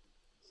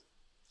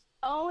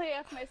 Only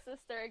if my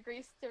sister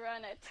agrees to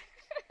run it.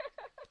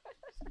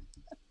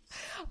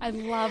 I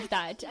love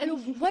that.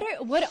 And what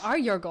are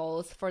your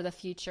goals for the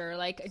future?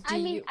 Like,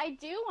 I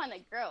do want to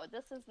grow.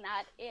 This is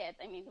not it.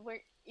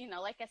 We're,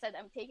 like I said,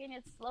 I'm taking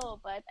it slow,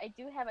 but I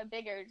do have a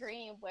bigger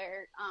dream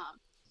where,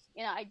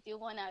 I do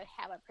want to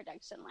have a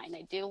production line.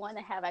 I do want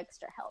to have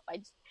extra help.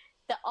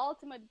 The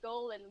ultimate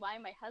goal and why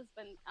my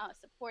husband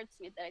supports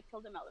me, that I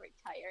told him I'll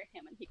retire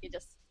him and he could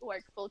just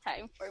work full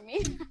time for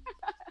me.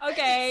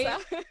 Okay.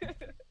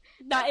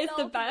 That is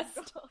the best.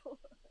 Goal.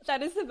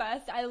 That is the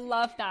best. I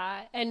love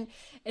that. And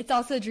it's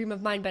also a dream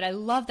of mine, but I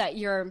love that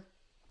you're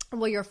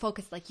well, you're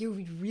focused, like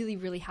you really,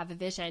 really have a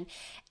vision.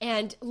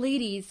 And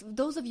ladies,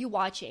 those of you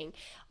watching,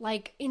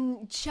 like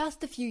in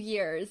just a few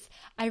years,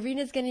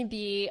 Irina's going to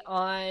be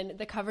on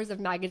the covers of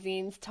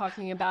magazines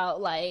talking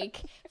about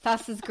like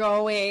fastest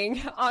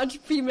growing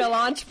female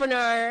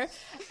entrepreneur.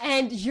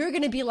 And you're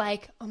going to be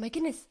like, oh my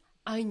goodness,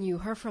 I knew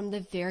her from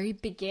the very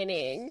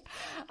beginning.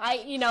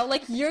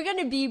 Like you're going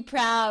to be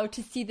proud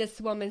to see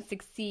this woman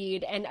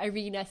succeed. And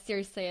Irina,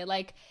 seriously,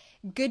 like,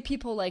 good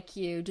people like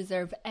you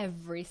deserve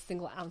every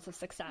single ounce of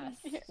success.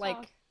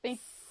 Like,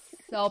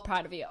 so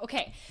proud of you.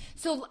 Okay,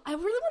 so I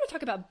really want to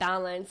talk about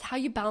balance, how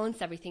you balance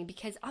everything,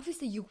 because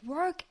obviously you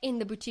work in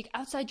the boutique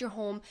outside your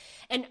home.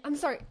 And I'm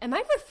sorry, am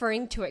I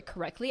referring to it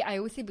correctly? I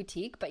always say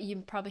boutique, but you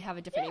probably have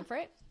a different name for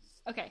it.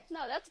 Okay.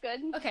 No, that's good.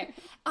 Okay.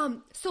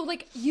 So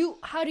like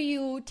how do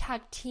you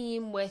tag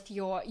team with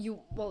you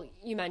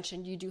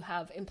mentioned you do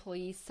have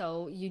employees,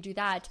 so you do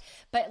that.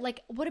 But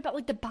like, what about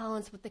like the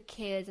balance with the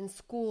kids and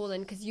school,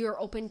 and cause you're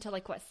open to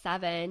like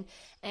 7,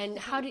 and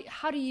how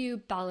do you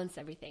balance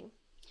everything?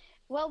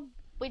 Well,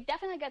 we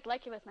definitely get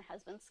lucky with my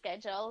husband's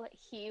schedule.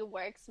 He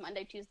works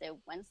Monday, Tuesday,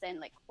 Wednesday, and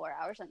like 4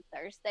 hours on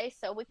Thursday.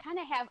 So we kind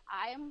of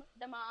I'm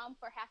the mom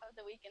for half of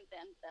the week, and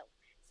then the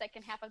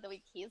second half of the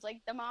week, he's like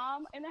the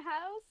mom in the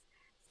house.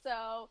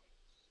 So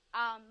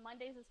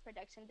Mondays is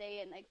production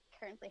day, and I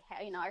currently have,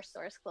 our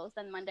store is closed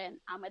on Monday, and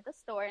I'm at the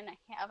store, and I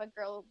have a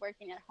girl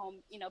working at home,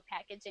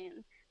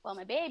 packaging while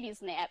my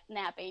baby's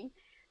napping.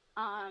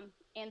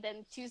 And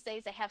then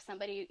Tuesdays I have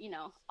somebody,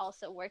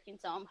 also working,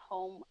 so I'm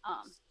home.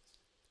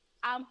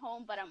 I'm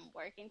home, but I'm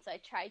working, so I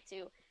try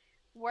to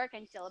work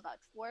until about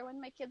 4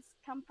 when my kids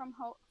come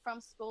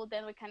from school.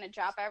 Then we kind of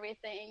drop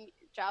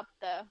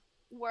the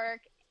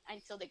work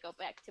until they go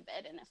back to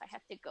bed, and if I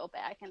have to go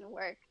back and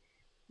work,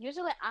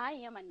 usually I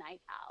am a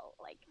night owl.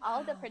 Like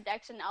all the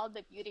production, all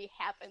the beauty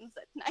happens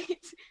at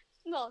night.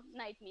 Well,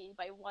 night meaning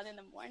by 1 a.m.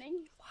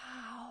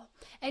 Wow.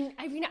 And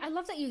Irina, I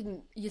love that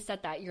you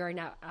said that you're a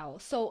night owl.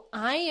 So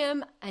I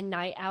am a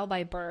night owl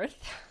by birth,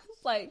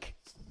 like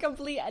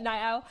complete a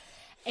night owl.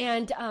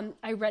 And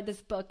I read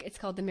this book. It's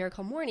called The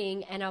Miracle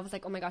Morning. And I was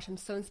like, oh my gosh, I'm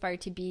so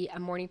inspired to be a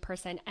morning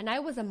person. And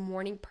I was a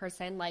morning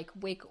person, like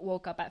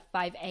woke up at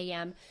 5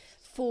 a.m.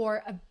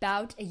 for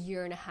about a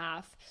year and a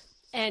half.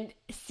 And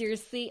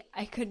seriously,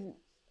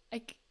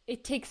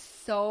 it takes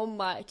so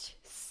much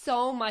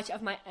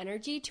of my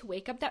energy to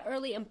wake up that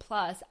early. And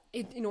plus,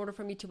 in order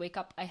for me to wake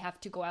up, I have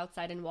to go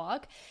outside and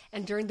walk.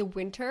 And during the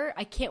winter,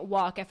 I can't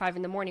walk at 5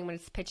 a.m. when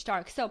it's pitch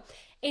dark. So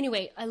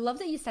anyway, I love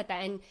that you said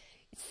that. And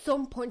it's so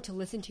important to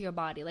listen to your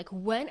body. Like,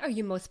 when are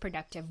you most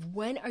productive?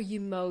 When are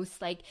you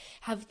most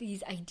have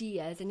these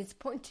ideas? And it's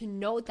important to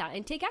know that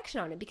and take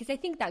action on it, because I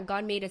think that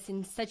God made us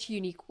in such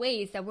unique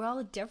ways that we're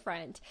all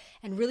different,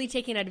 and really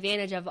taking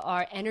advantage of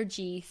our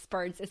energy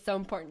spurts is so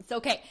important. So,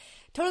 okay,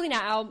 totally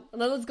now.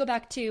 Let's go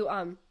back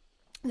to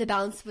the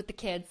balance with the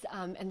kids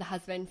and the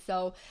husband.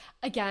 So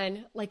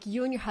again, like,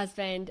 you and your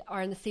husband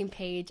are on the same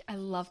page. I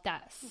love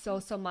that so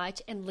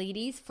much. And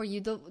ladies, for you,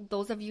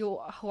 those of you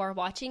who are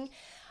watching,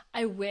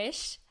 I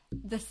wish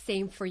the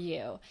same for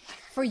you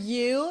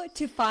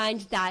to find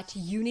that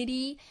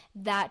unity,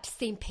 that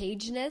same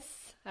pageness.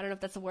 I don't know if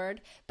that's a word,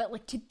 but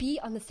like to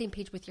be on the same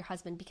page with your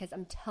husband, because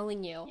I'm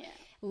telling you,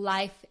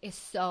 life is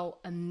so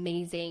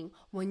amazing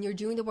when you're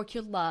doing the work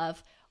you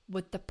love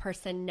with the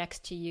person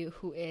next to you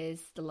who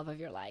is the love of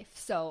your life.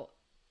 So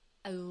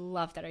I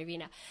love that,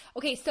 Irina.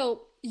 Okay,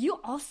 so you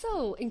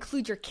also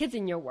include your kids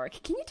in your work.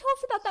 Can you tell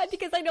us about that?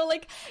 Because I know,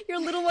 like, your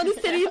little one is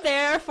sitting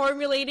there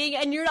formulating,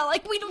 and you're not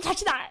like, wait, don't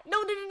touch that.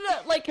 No.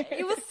 Like,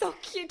 it was so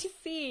cute to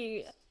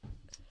see.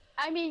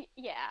 I mean,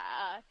 yeah.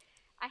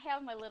 I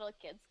have my little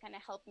kids kind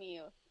of help me.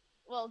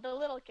 Well, the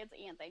little kid's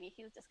Anthony,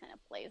 he just kind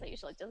of plays. I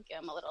usually just give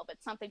him a little bit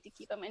something to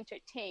keep him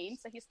entertained,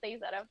 so he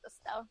stays out of the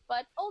stuff.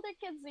 But older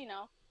kids,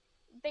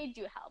 they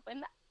do help.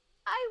 And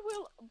I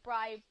will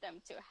bribe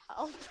them to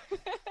help.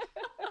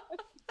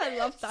 I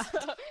love that. So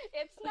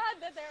it's not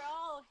that they're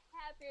all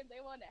happy and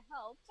they want to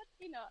help,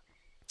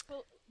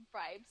 but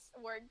bribes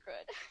work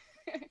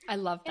good. I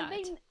love that.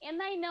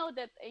 And I know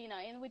that,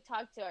 and we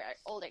talk to our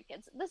older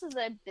kids, this is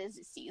a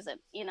busy season.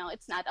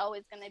 It's not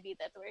always going to be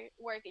that we're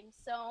working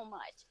so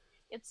much.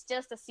 It's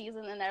just a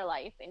season in their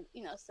life, and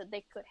so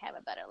they could have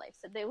a better life.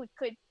 So we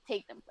could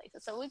take them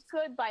places. So we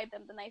could buy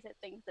them the nicer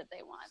things that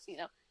they want.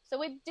 So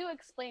we do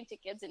explain to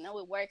kids.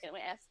 We work and we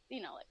ask,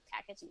 like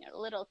packaging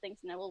little things,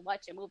 and then we'll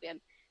watch a movie and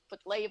put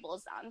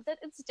labels on that.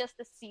 It's just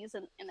a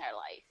season in their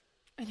life.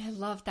 And I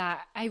love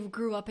that. I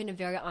grew up in a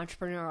very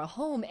entrepreneurial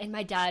home, and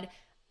my dad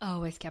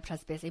always kept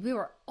us busy. We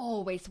were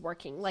always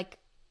working, like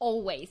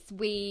always.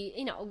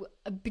 We,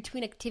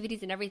 between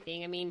activities and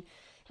everything. I mean,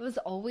 it was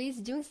always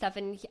doing stuff,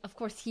 and of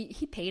course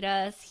he paid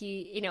us.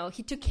 He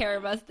took care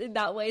of us in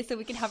that way, so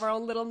we could have our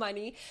own little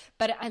money.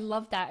 But I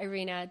love that,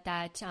 Irina,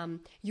 that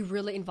you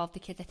really involve the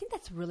kids. I think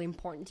that's really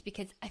important,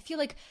 because I feel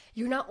like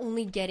you're not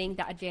only getting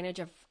the advantage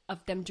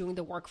of them doing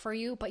the work for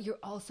you, but you're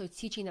also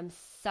teaching them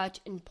such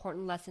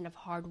important lesson of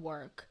hard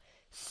work.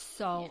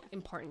 So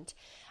important.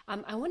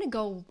 I want to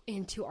go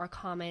into our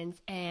comments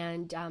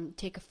and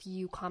take a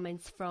few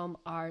comments from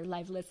our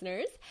live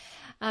listeners.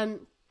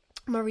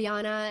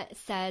 Mariana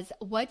says,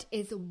 what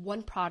is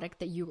one product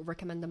that you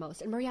recommend the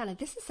most? And Mariana,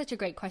 this is such a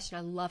great question.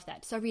 I love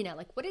that. So Irina,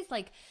 like, what is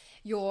like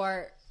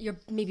your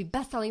maybe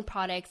best-selling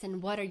products,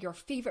 and what are your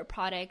favorite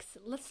products?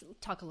 Let's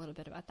talk a little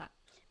bit about that.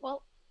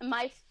 Well,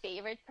 my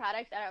favorite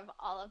product out of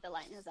all of the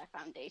line is our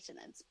foundation.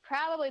 It's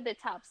probably the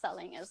top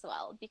selling as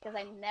well, because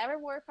I never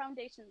wore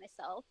foundation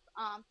myself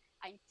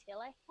until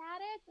I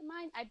had it.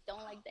 Mine, I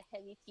don't like the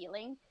heavy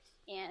peeling,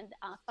 and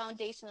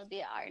foundation will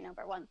be our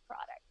number one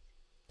product.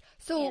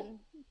 So,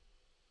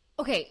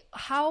 okay,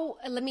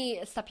 let me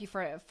stop you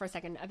for a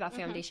second about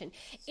foundation.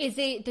 Is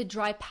it the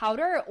dry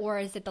powder or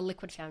is it the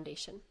liquid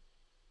foundation?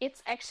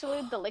 It's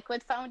actually the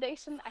liquid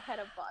foundation. I had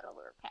a bottle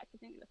we were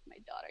packaging with my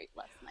daughter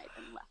last night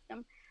and left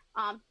them.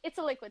 It's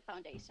a liquid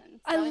foundation.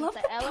 So I love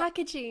the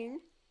packaging.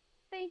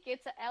 Thank you.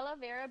 It's an aloe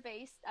vera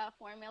based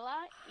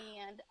formula,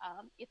 and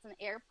it's an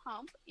air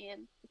pump,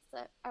 and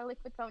it's our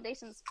liquid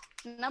foundation's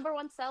number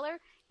one seller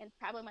and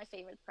probably my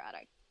favorite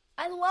product.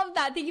 I love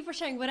that. Thank you for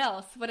sharing. What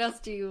else? What else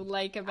do you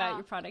like about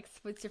your products?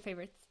 What's your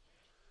favorites?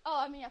 Oh,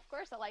 I mean, of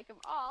course I like them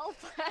all,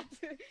 but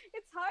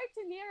it's hard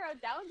to narrow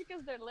down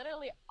because they're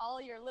literally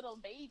all your little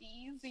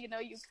babies. You know,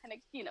 you kind of,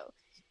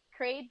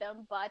 create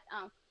them. But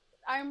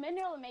our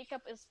mineral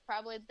makeup is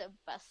probably the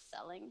best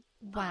selling.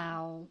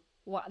 Wow.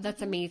 Wow,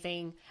 that's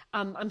amazing.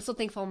 I'm so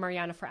thankful,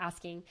 Mariana, for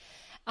asking.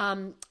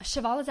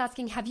 Cheval is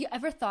asking, have you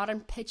ever thought on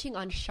pitching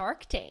on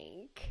Shark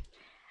Tank?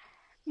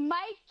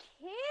 My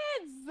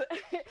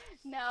kids!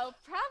 No,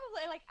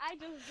 probably, I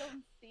just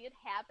don't see it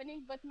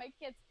happening. But my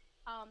kids,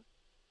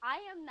 I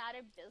am not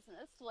a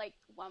business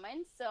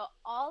woman, so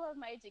all of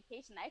my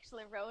education, I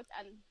actually wrote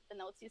on the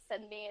notes you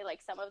sent me,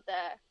 some of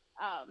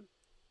the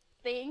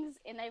things,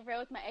 and I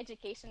wrote my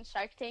education,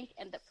 Shark Tank,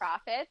 and the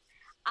profit.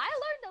 I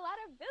learned a lot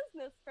of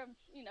business from,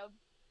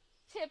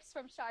 tips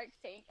from Shark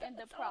Tank and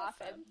the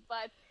profit, awesome.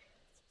 But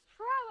it's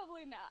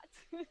probably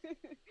not.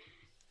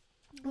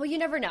 Well, you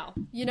never know.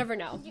 You never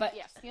know. But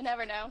yes, you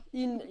never know.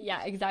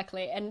 Yeah,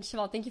 exactly. And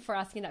Cheval, thank you for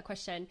asking that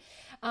question.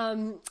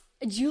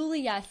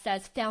 Julia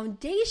says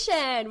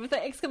foundation with an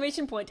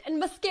exclamation point and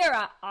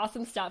mascara.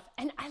 Awesome stuff.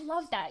 And I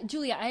love that.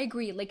 Julia, I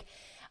agree.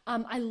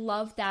 I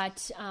love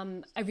that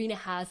Irina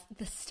has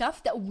the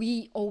stuff that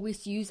we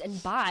always use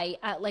and buy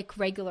at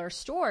regular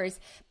stores,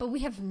 but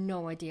we have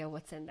no idea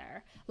what's in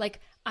there.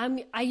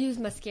 I use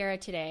mascara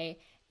today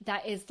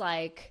that is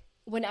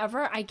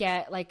whenever I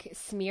get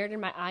smeared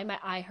in my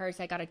eye hurts.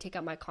 I gotta take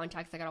out my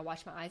contacts. I gotta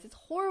wash my eyes. It's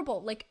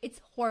horrible.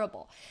 It's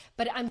horrible.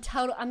 But I'm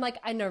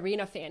an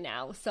Irina fan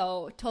now.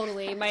 So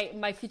totally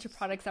my future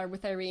products are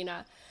with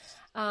Irina.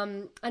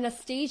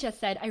 Anastasia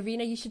said,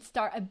 Irina, you should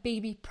start a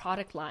baby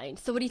product line.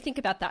 So what do you think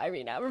about that,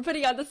 Irina? We're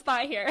putting you on the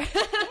spot here.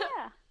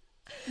 Yeah.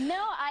 No,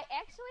 I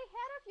actually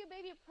had a few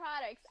baby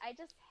products. I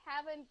just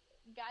haven't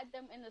got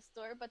them in the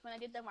store. But when I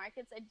did the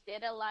markets, I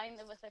did a line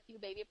with a few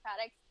baby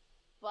products.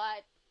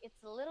 But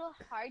it's a little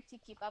hard to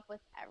keep up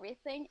with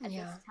everything at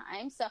this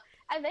time. So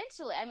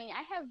eventually,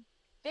 I have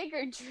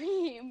bigger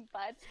dream,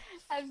 but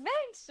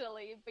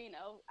eventually,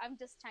 I'm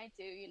just trying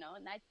to,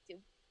 not to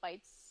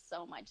bite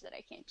so much that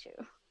I can't chew.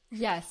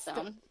 Yes.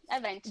 So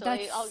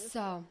eventually,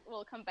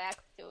 we'll come back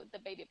to the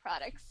baby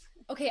products.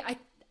 Okay,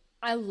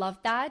 I love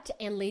that.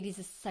 And ladies,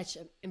 is such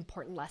an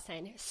important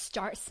lesson.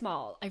 Start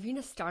small.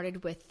 Irina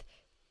started with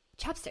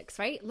chapsticks,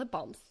 right? Lip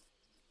balms.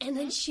 And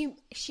then she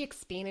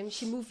expanded and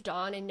she moved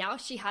on, and now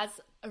she has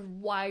a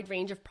wide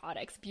range of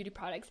products, beauty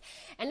products.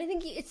 And I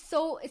think it's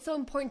so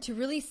important to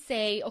really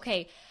say,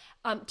 okay,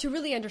 to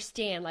really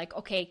understand,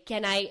 okay,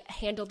 can I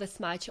handle this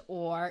much,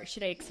 or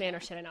should I expand,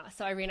 or should I not?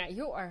 So Irina,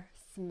 you are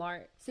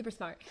smart, super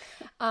smart.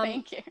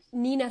 Thank you.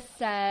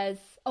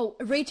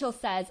 Rachel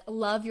says,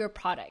 love your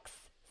products.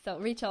 So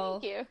Rachel,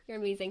 thank you. You're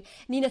amazing.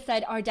 Nina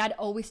said, our dad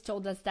always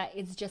told us that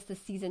it's just the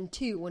season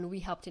 2 when we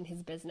helped in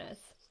his business.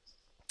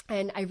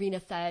 And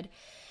Irina said,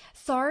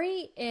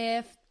 sorry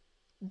if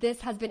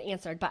this has been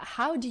answered, but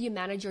how do you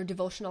manage your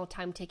devotional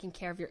time taking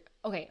care of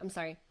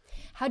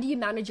How do you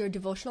manage your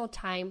devotional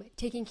time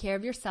taking care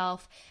of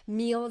yourself,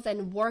 meals,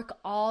 and work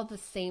all the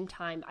same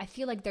time? I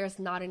feel like there's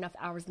not enough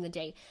hours in the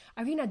day.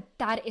 Irina,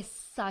 that is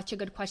such a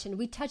good question.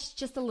 We touched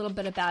just a little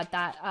bit about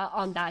that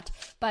on that,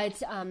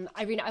 but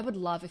Irina, I would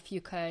love if you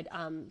could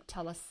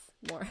tell us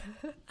more.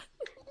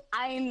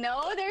 I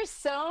know there's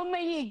so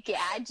many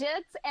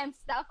gadgets and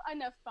stuff on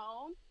the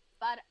phone,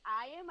 but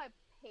I am a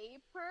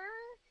paper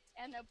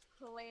and a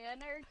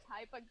planner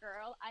type of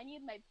girl. I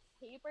need my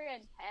paper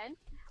and pen.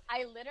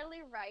 I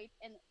literally write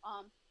in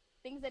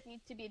things that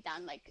need to be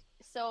done.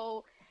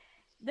 So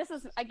this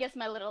is, I guess,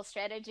 my little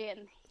strategy, and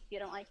if you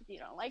don't like it, you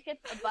don't like it.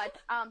 But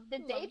the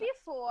day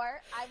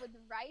before, I would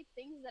write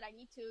things that I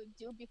need to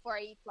do before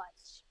I eat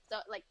lunch. So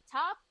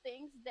top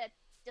things that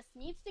just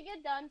needs to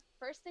get done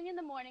first thing in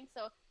the morning.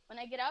 So when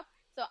I get up,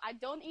 so I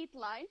don't eat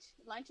lunch.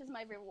 Lunch is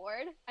my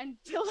reward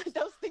until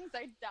those things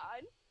are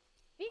done.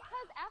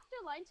 Because after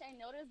lunch, I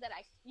notice that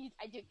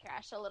I do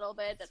crash a little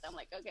bit, that I'm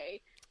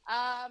okay,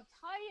 I'm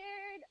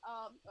tired,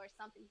 or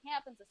something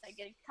happens, as I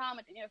get a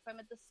comment, and if I'm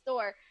at the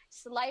store,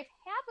 just life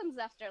happens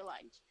after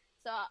lunch.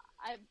 So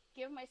I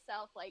give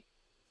myself like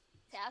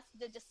tasks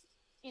that just,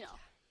 you know,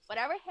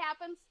 whatever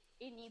happens,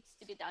 it needs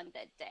to be done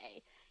that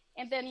day.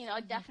 And then,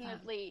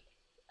 definitely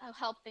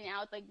helping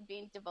out, like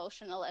being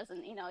devotional, as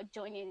in,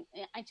 joining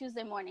on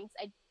Tuesday mornings.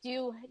 I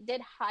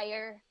did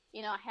hire,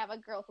 I have a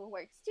girl who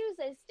works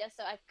Tuesdays just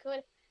so I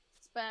could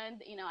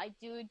spend,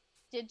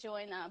 did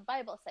join a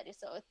Bible study.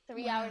 So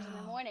 3 hours in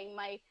the morning,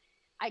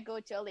 I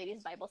go to a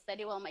ladies Bible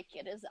study while my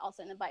kid is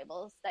also in the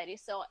Bible study.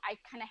 So I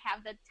kind of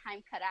have the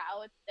time cut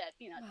out that,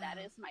 that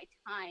is my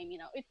time,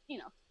 a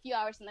few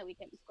hours in the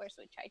weekend, of course,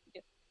 we try to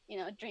do,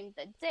 during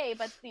the day,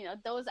 but,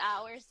 those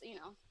hours,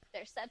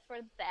 they're set for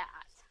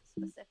that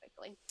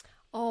specifically.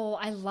 Oh,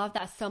 I love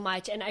that so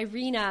much. And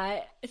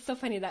Irina, it's so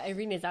funny that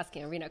Irina is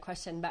asking Irina a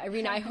question, but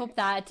Irina, I hope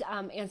that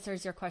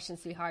answers your question,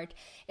 sweetheart.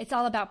 It's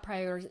all about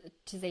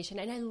prioritization.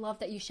 And I love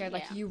that you shared,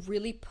 like, you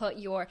really put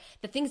the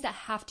things that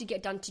have to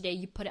get done today,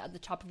 you put it at the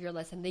top of your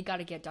list and they got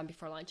to get done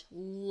before lunch.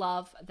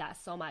 Love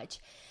that so much.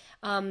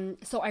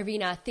 So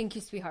Irina, thank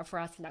you, sweetheart, for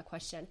asking that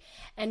question.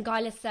 And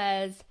Gaila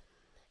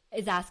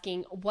is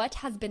asking, what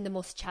has been the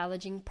most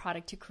challenging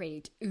product to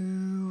create?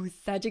 Ooh,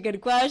 such a good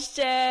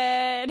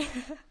question.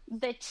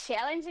 The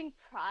challenging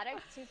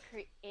product to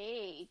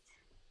create,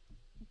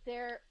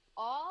 they're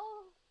all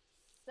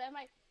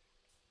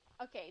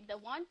okay. The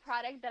one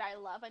product that I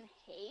love and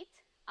hate,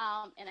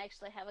 and I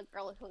actually have a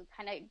girl who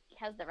kind of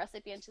has the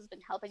recipe and she's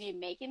been helping me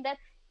making that,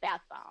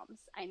 bath bombs.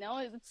 I know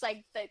it's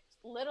like the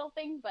little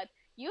thing, but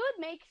you would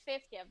make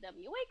 50 of them.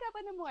 You wake up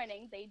in the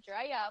morning, they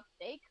dry up,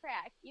 they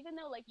crack, even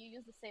though like you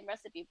use the same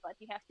recipe, but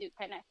you have to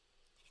kind of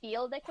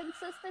feel the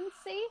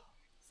consistency.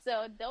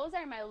 So those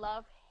are my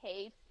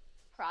love-hate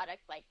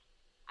product. Like,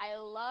 I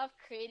love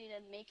creating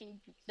and making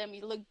them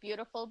look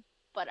beautiful,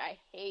 but I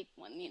hate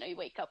when, you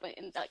wake up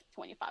and like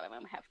 25 of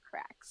them have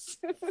cracks.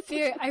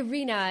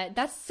 Irina,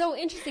 that's so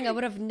interesting. I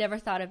would have never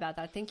thought about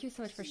that. Thank you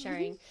so much for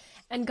sharing.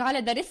 And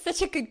Gaila, that is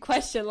such a good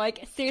question.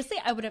 Like, seriously,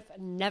 I would have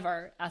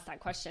never asked that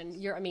question.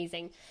 You're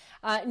amazing.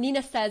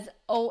 Nina says,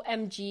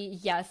 OMG,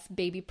 yes,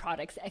 baby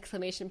products,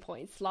 exclamation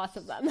points, lots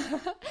of them.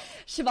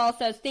 Shival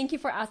says, thank you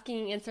for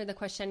asking and answering the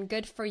question.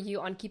 Good for you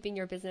on keeping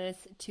your business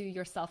to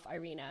yourself,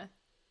 Irina.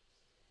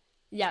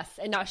 Yes,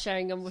 and not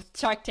sharing them with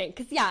Shark Tank.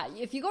 Because,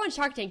 if you go on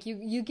Shark Tank,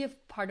 you give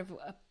part of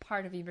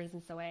your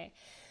business away.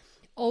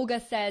 Olga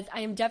says,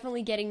 I am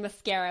definitely getting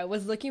mascara.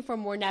 Was looking for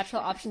more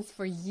natural options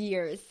for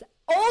years.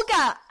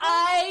 Olga,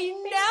 I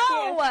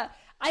know.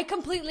 I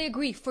completely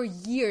agree. For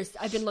years,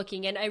 I've been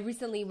looking. And I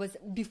recently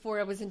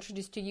before I was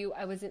introduced to you,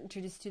 I was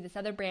introduced to this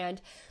other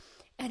brand.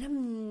 And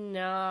I'm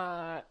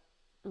not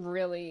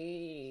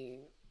really,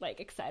 like,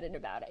 excited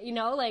about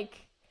it.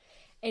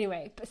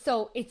 Anyway,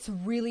 so it's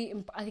really,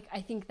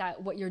 I think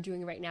that what you're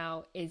doing right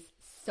now is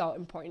so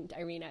important,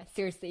 Irina.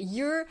 Seriously,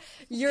 you're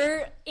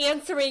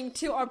answering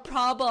to our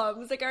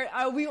problems. Like,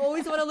 we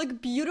always want to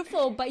look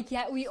beautiful, but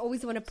yet we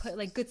always want to put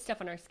like good stuff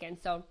on our skin.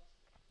 So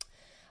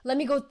let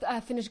me go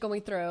finish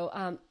going through.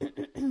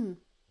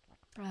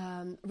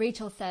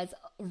 Rachel says,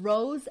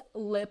 rose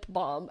lip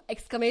balm,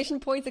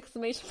 exclamation points, a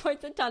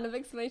ton of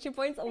exclamation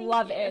points.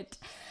 Love it.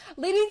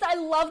 Ladies, I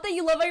love that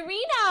you love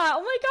Irina.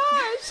 Oh my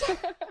gosh.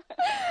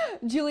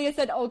 Julia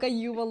said, Olga,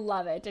 you will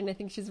love it. And I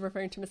think she's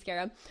referring to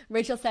mascara.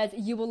 Rachel says,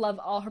 you will love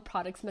all her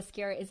products.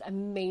 Mascara is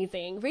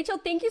amazing. Rachel,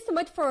 thank you so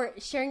much for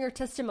sharing your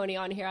testimony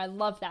on here. I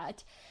love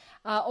that.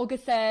 Olga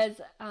says,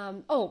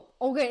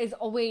 Olga is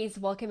always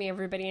welcoming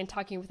everybody and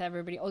talking with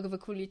everybody. Olga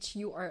Vakulic,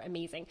 you are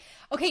amazing.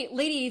 Okay,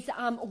 ladies,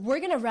 we're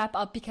going to wrap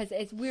up because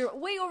we're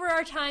way over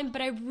our time,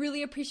 but I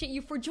really appreciate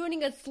you for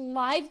joining us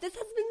live. This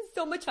has been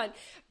so much fun.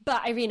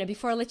 But Irina,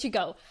 before I let you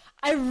go,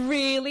 I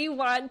really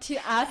want to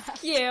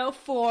ask you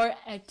for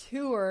a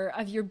tour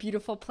of your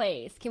beautiful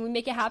place. Can we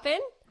make it happen?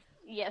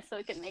 Yes,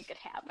 we can make it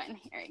happen.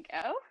 Here we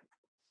go.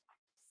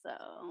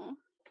 So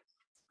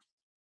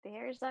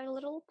there's our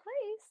little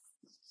place.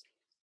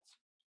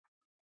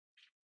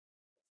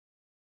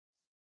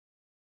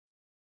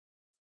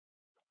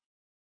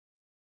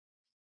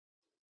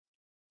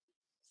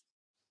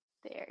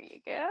 There you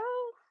go.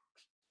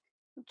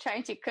 I'm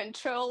trying to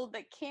control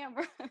the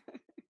camera.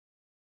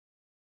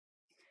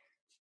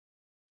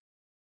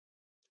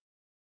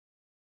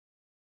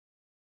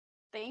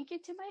 Thank you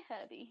to my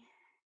hubby.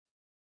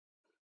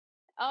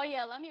 Oh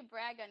yeah, let me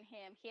brag on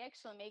him. He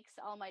actually makes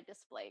all my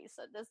displays.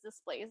 So this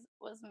display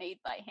was made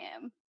by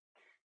him.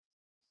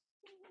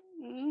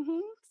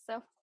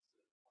 So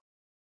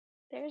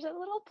there's a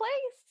little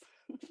place.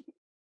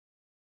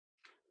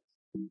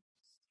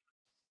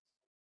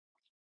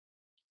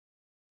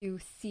 To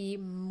see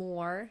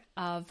more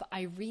of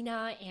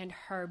Irina and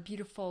her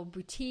beautiful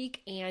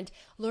boutique and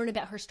learn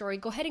about her story,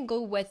 go ahead and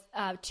go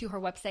to her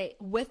website,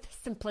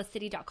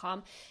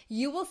 withsimplicity.com.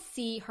 You will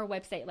see her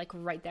website like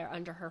right there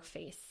under her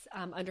face,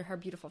 under her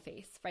beautiful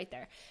face, right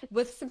there.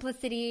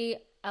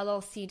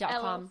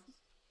 Withsimplicityllc.com.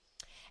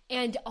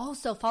 And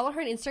also follow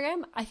her on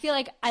Instagram. I feel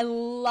like I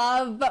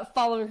love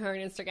following her on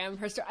Instagram.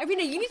 Her story.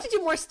 Irina, you need to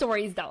do more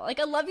stories though. Like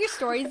I love your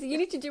stories. You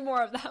need to do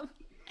more of them.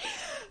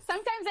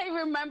 Sometimes I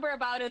remember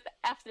about it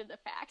after the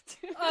fact.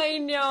 I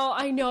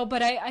know.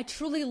 But I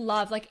truly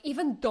love, like,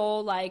 even though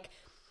like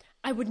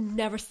I would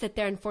never sit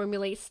there and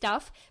formulate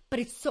stuff, but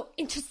it's so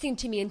interesting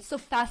to me and so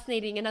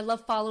fascinating. And I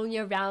love following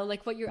you around,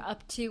 like what you're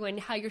up to and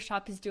how your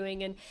shop is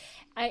doing. And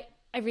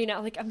Irina,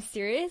 like, I'm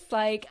serious.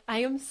 Like, I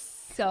am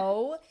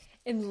so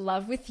in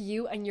love with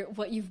you and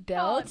what you've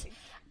built.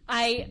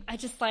 I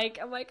just like,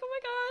 I'm like, oh my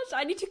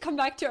gosh, I need to come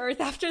back to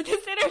Earth after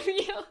this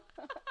interview.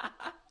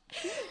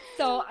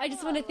 So I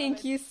just want to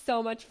thank you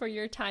so much for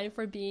your time,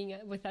 for being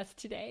with us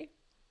today.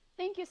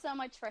 Thank you so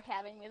much for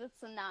having me.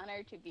 It's an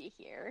honor to be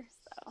here.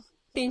 So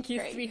thank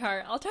you,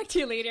 sweetheart. I'll talk to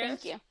you later.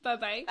 Thank you.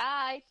 Bye-bye.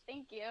 Bye.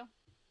 Thank you.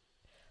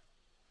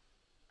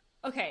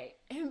 Okay,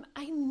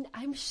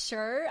 I'm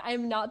sure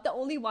I'm not the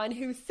only one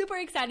who's super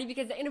excited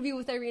because the interview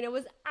with Irina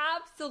was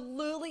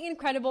absolutely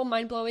incredible,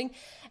 mind-blowing.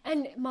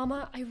 And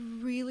Mama, I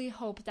really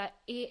hope that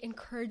it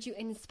encouraged you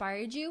and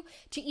inspired you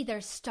to either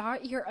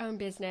start your own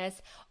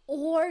business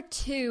or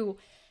to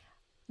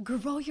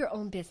grow your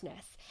own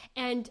business.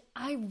 And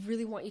I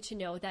really want you to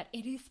know that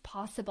it is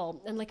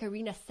possible. And like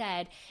Irina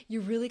said,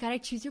 you really got to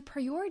choose your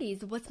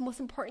priorities. What's most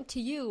important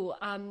to you?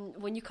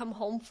 When you come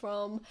home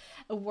from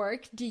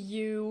work, do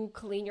you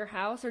clean your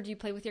house or do you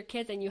play with your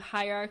kids and you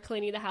hire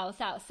cleaning the house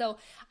out? So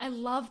I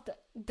love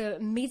the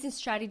amazing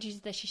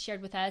strategies that she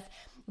shared with us.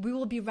 We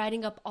will be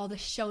writing up all the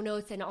show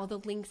notes and all the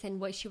links and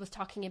what she was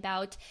talking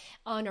about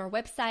on our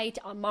website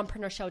on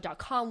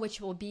mompreneurshow.com,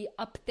 which will be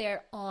up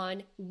there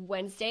on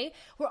Wednesday.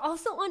 We're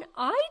also on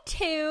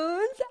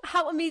iTunes.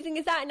 How amazing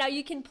is that? Now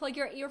you can plug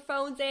your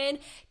earphones in,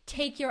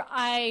 take your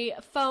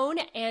iPhone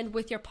and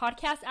with your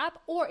podcast app,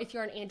 or if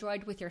you're on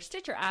Android with your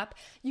Stitcher app,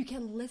 you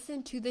can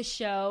listen to the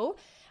show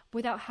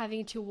without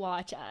having to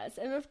watch us.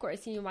 And of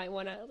course, you might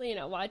want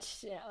to,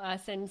 watch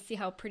us and see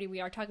how pretty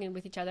we are talking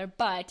with each other,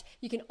 but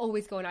you can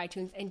always go on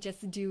iTunes and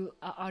just do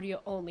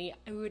audio only.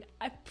 I would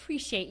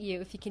appreciate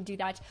you if you can do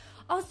that.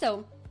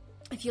 Also,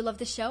 if you love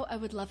the show, I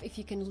would love if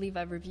you can leave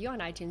a review on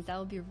iTunes. That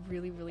would be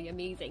really, really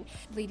amazing.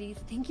 Ladies,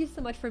 thank you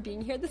so much for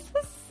being here. This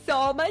was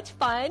so much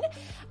fun.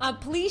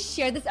 Please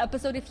share this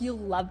episode if you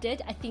loved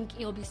it. I think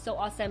it'll be so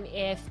awesome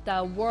if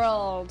the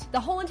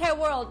whole entire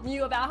world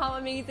knew about how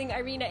amazing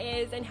Irina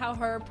is and how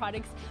her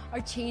products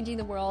are changing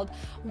the world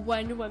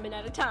one woman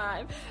at a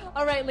time.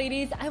 All right,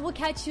 ladies, I will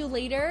catch you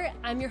later.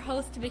 I'm your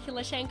host, Vicky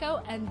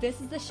Lashenko, and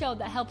this is the show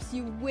that helps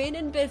you win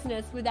in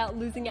business without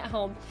losing at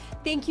home.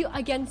 Thank you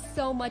again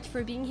so much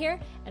for being here.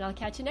 And I'll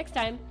catch you next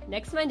time,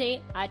 next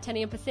Monday at 10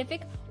 a.m.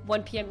 Pacific,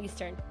 1 p.m.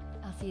 Eastern.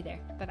 I'll see you there.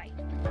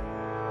 Bye-bye.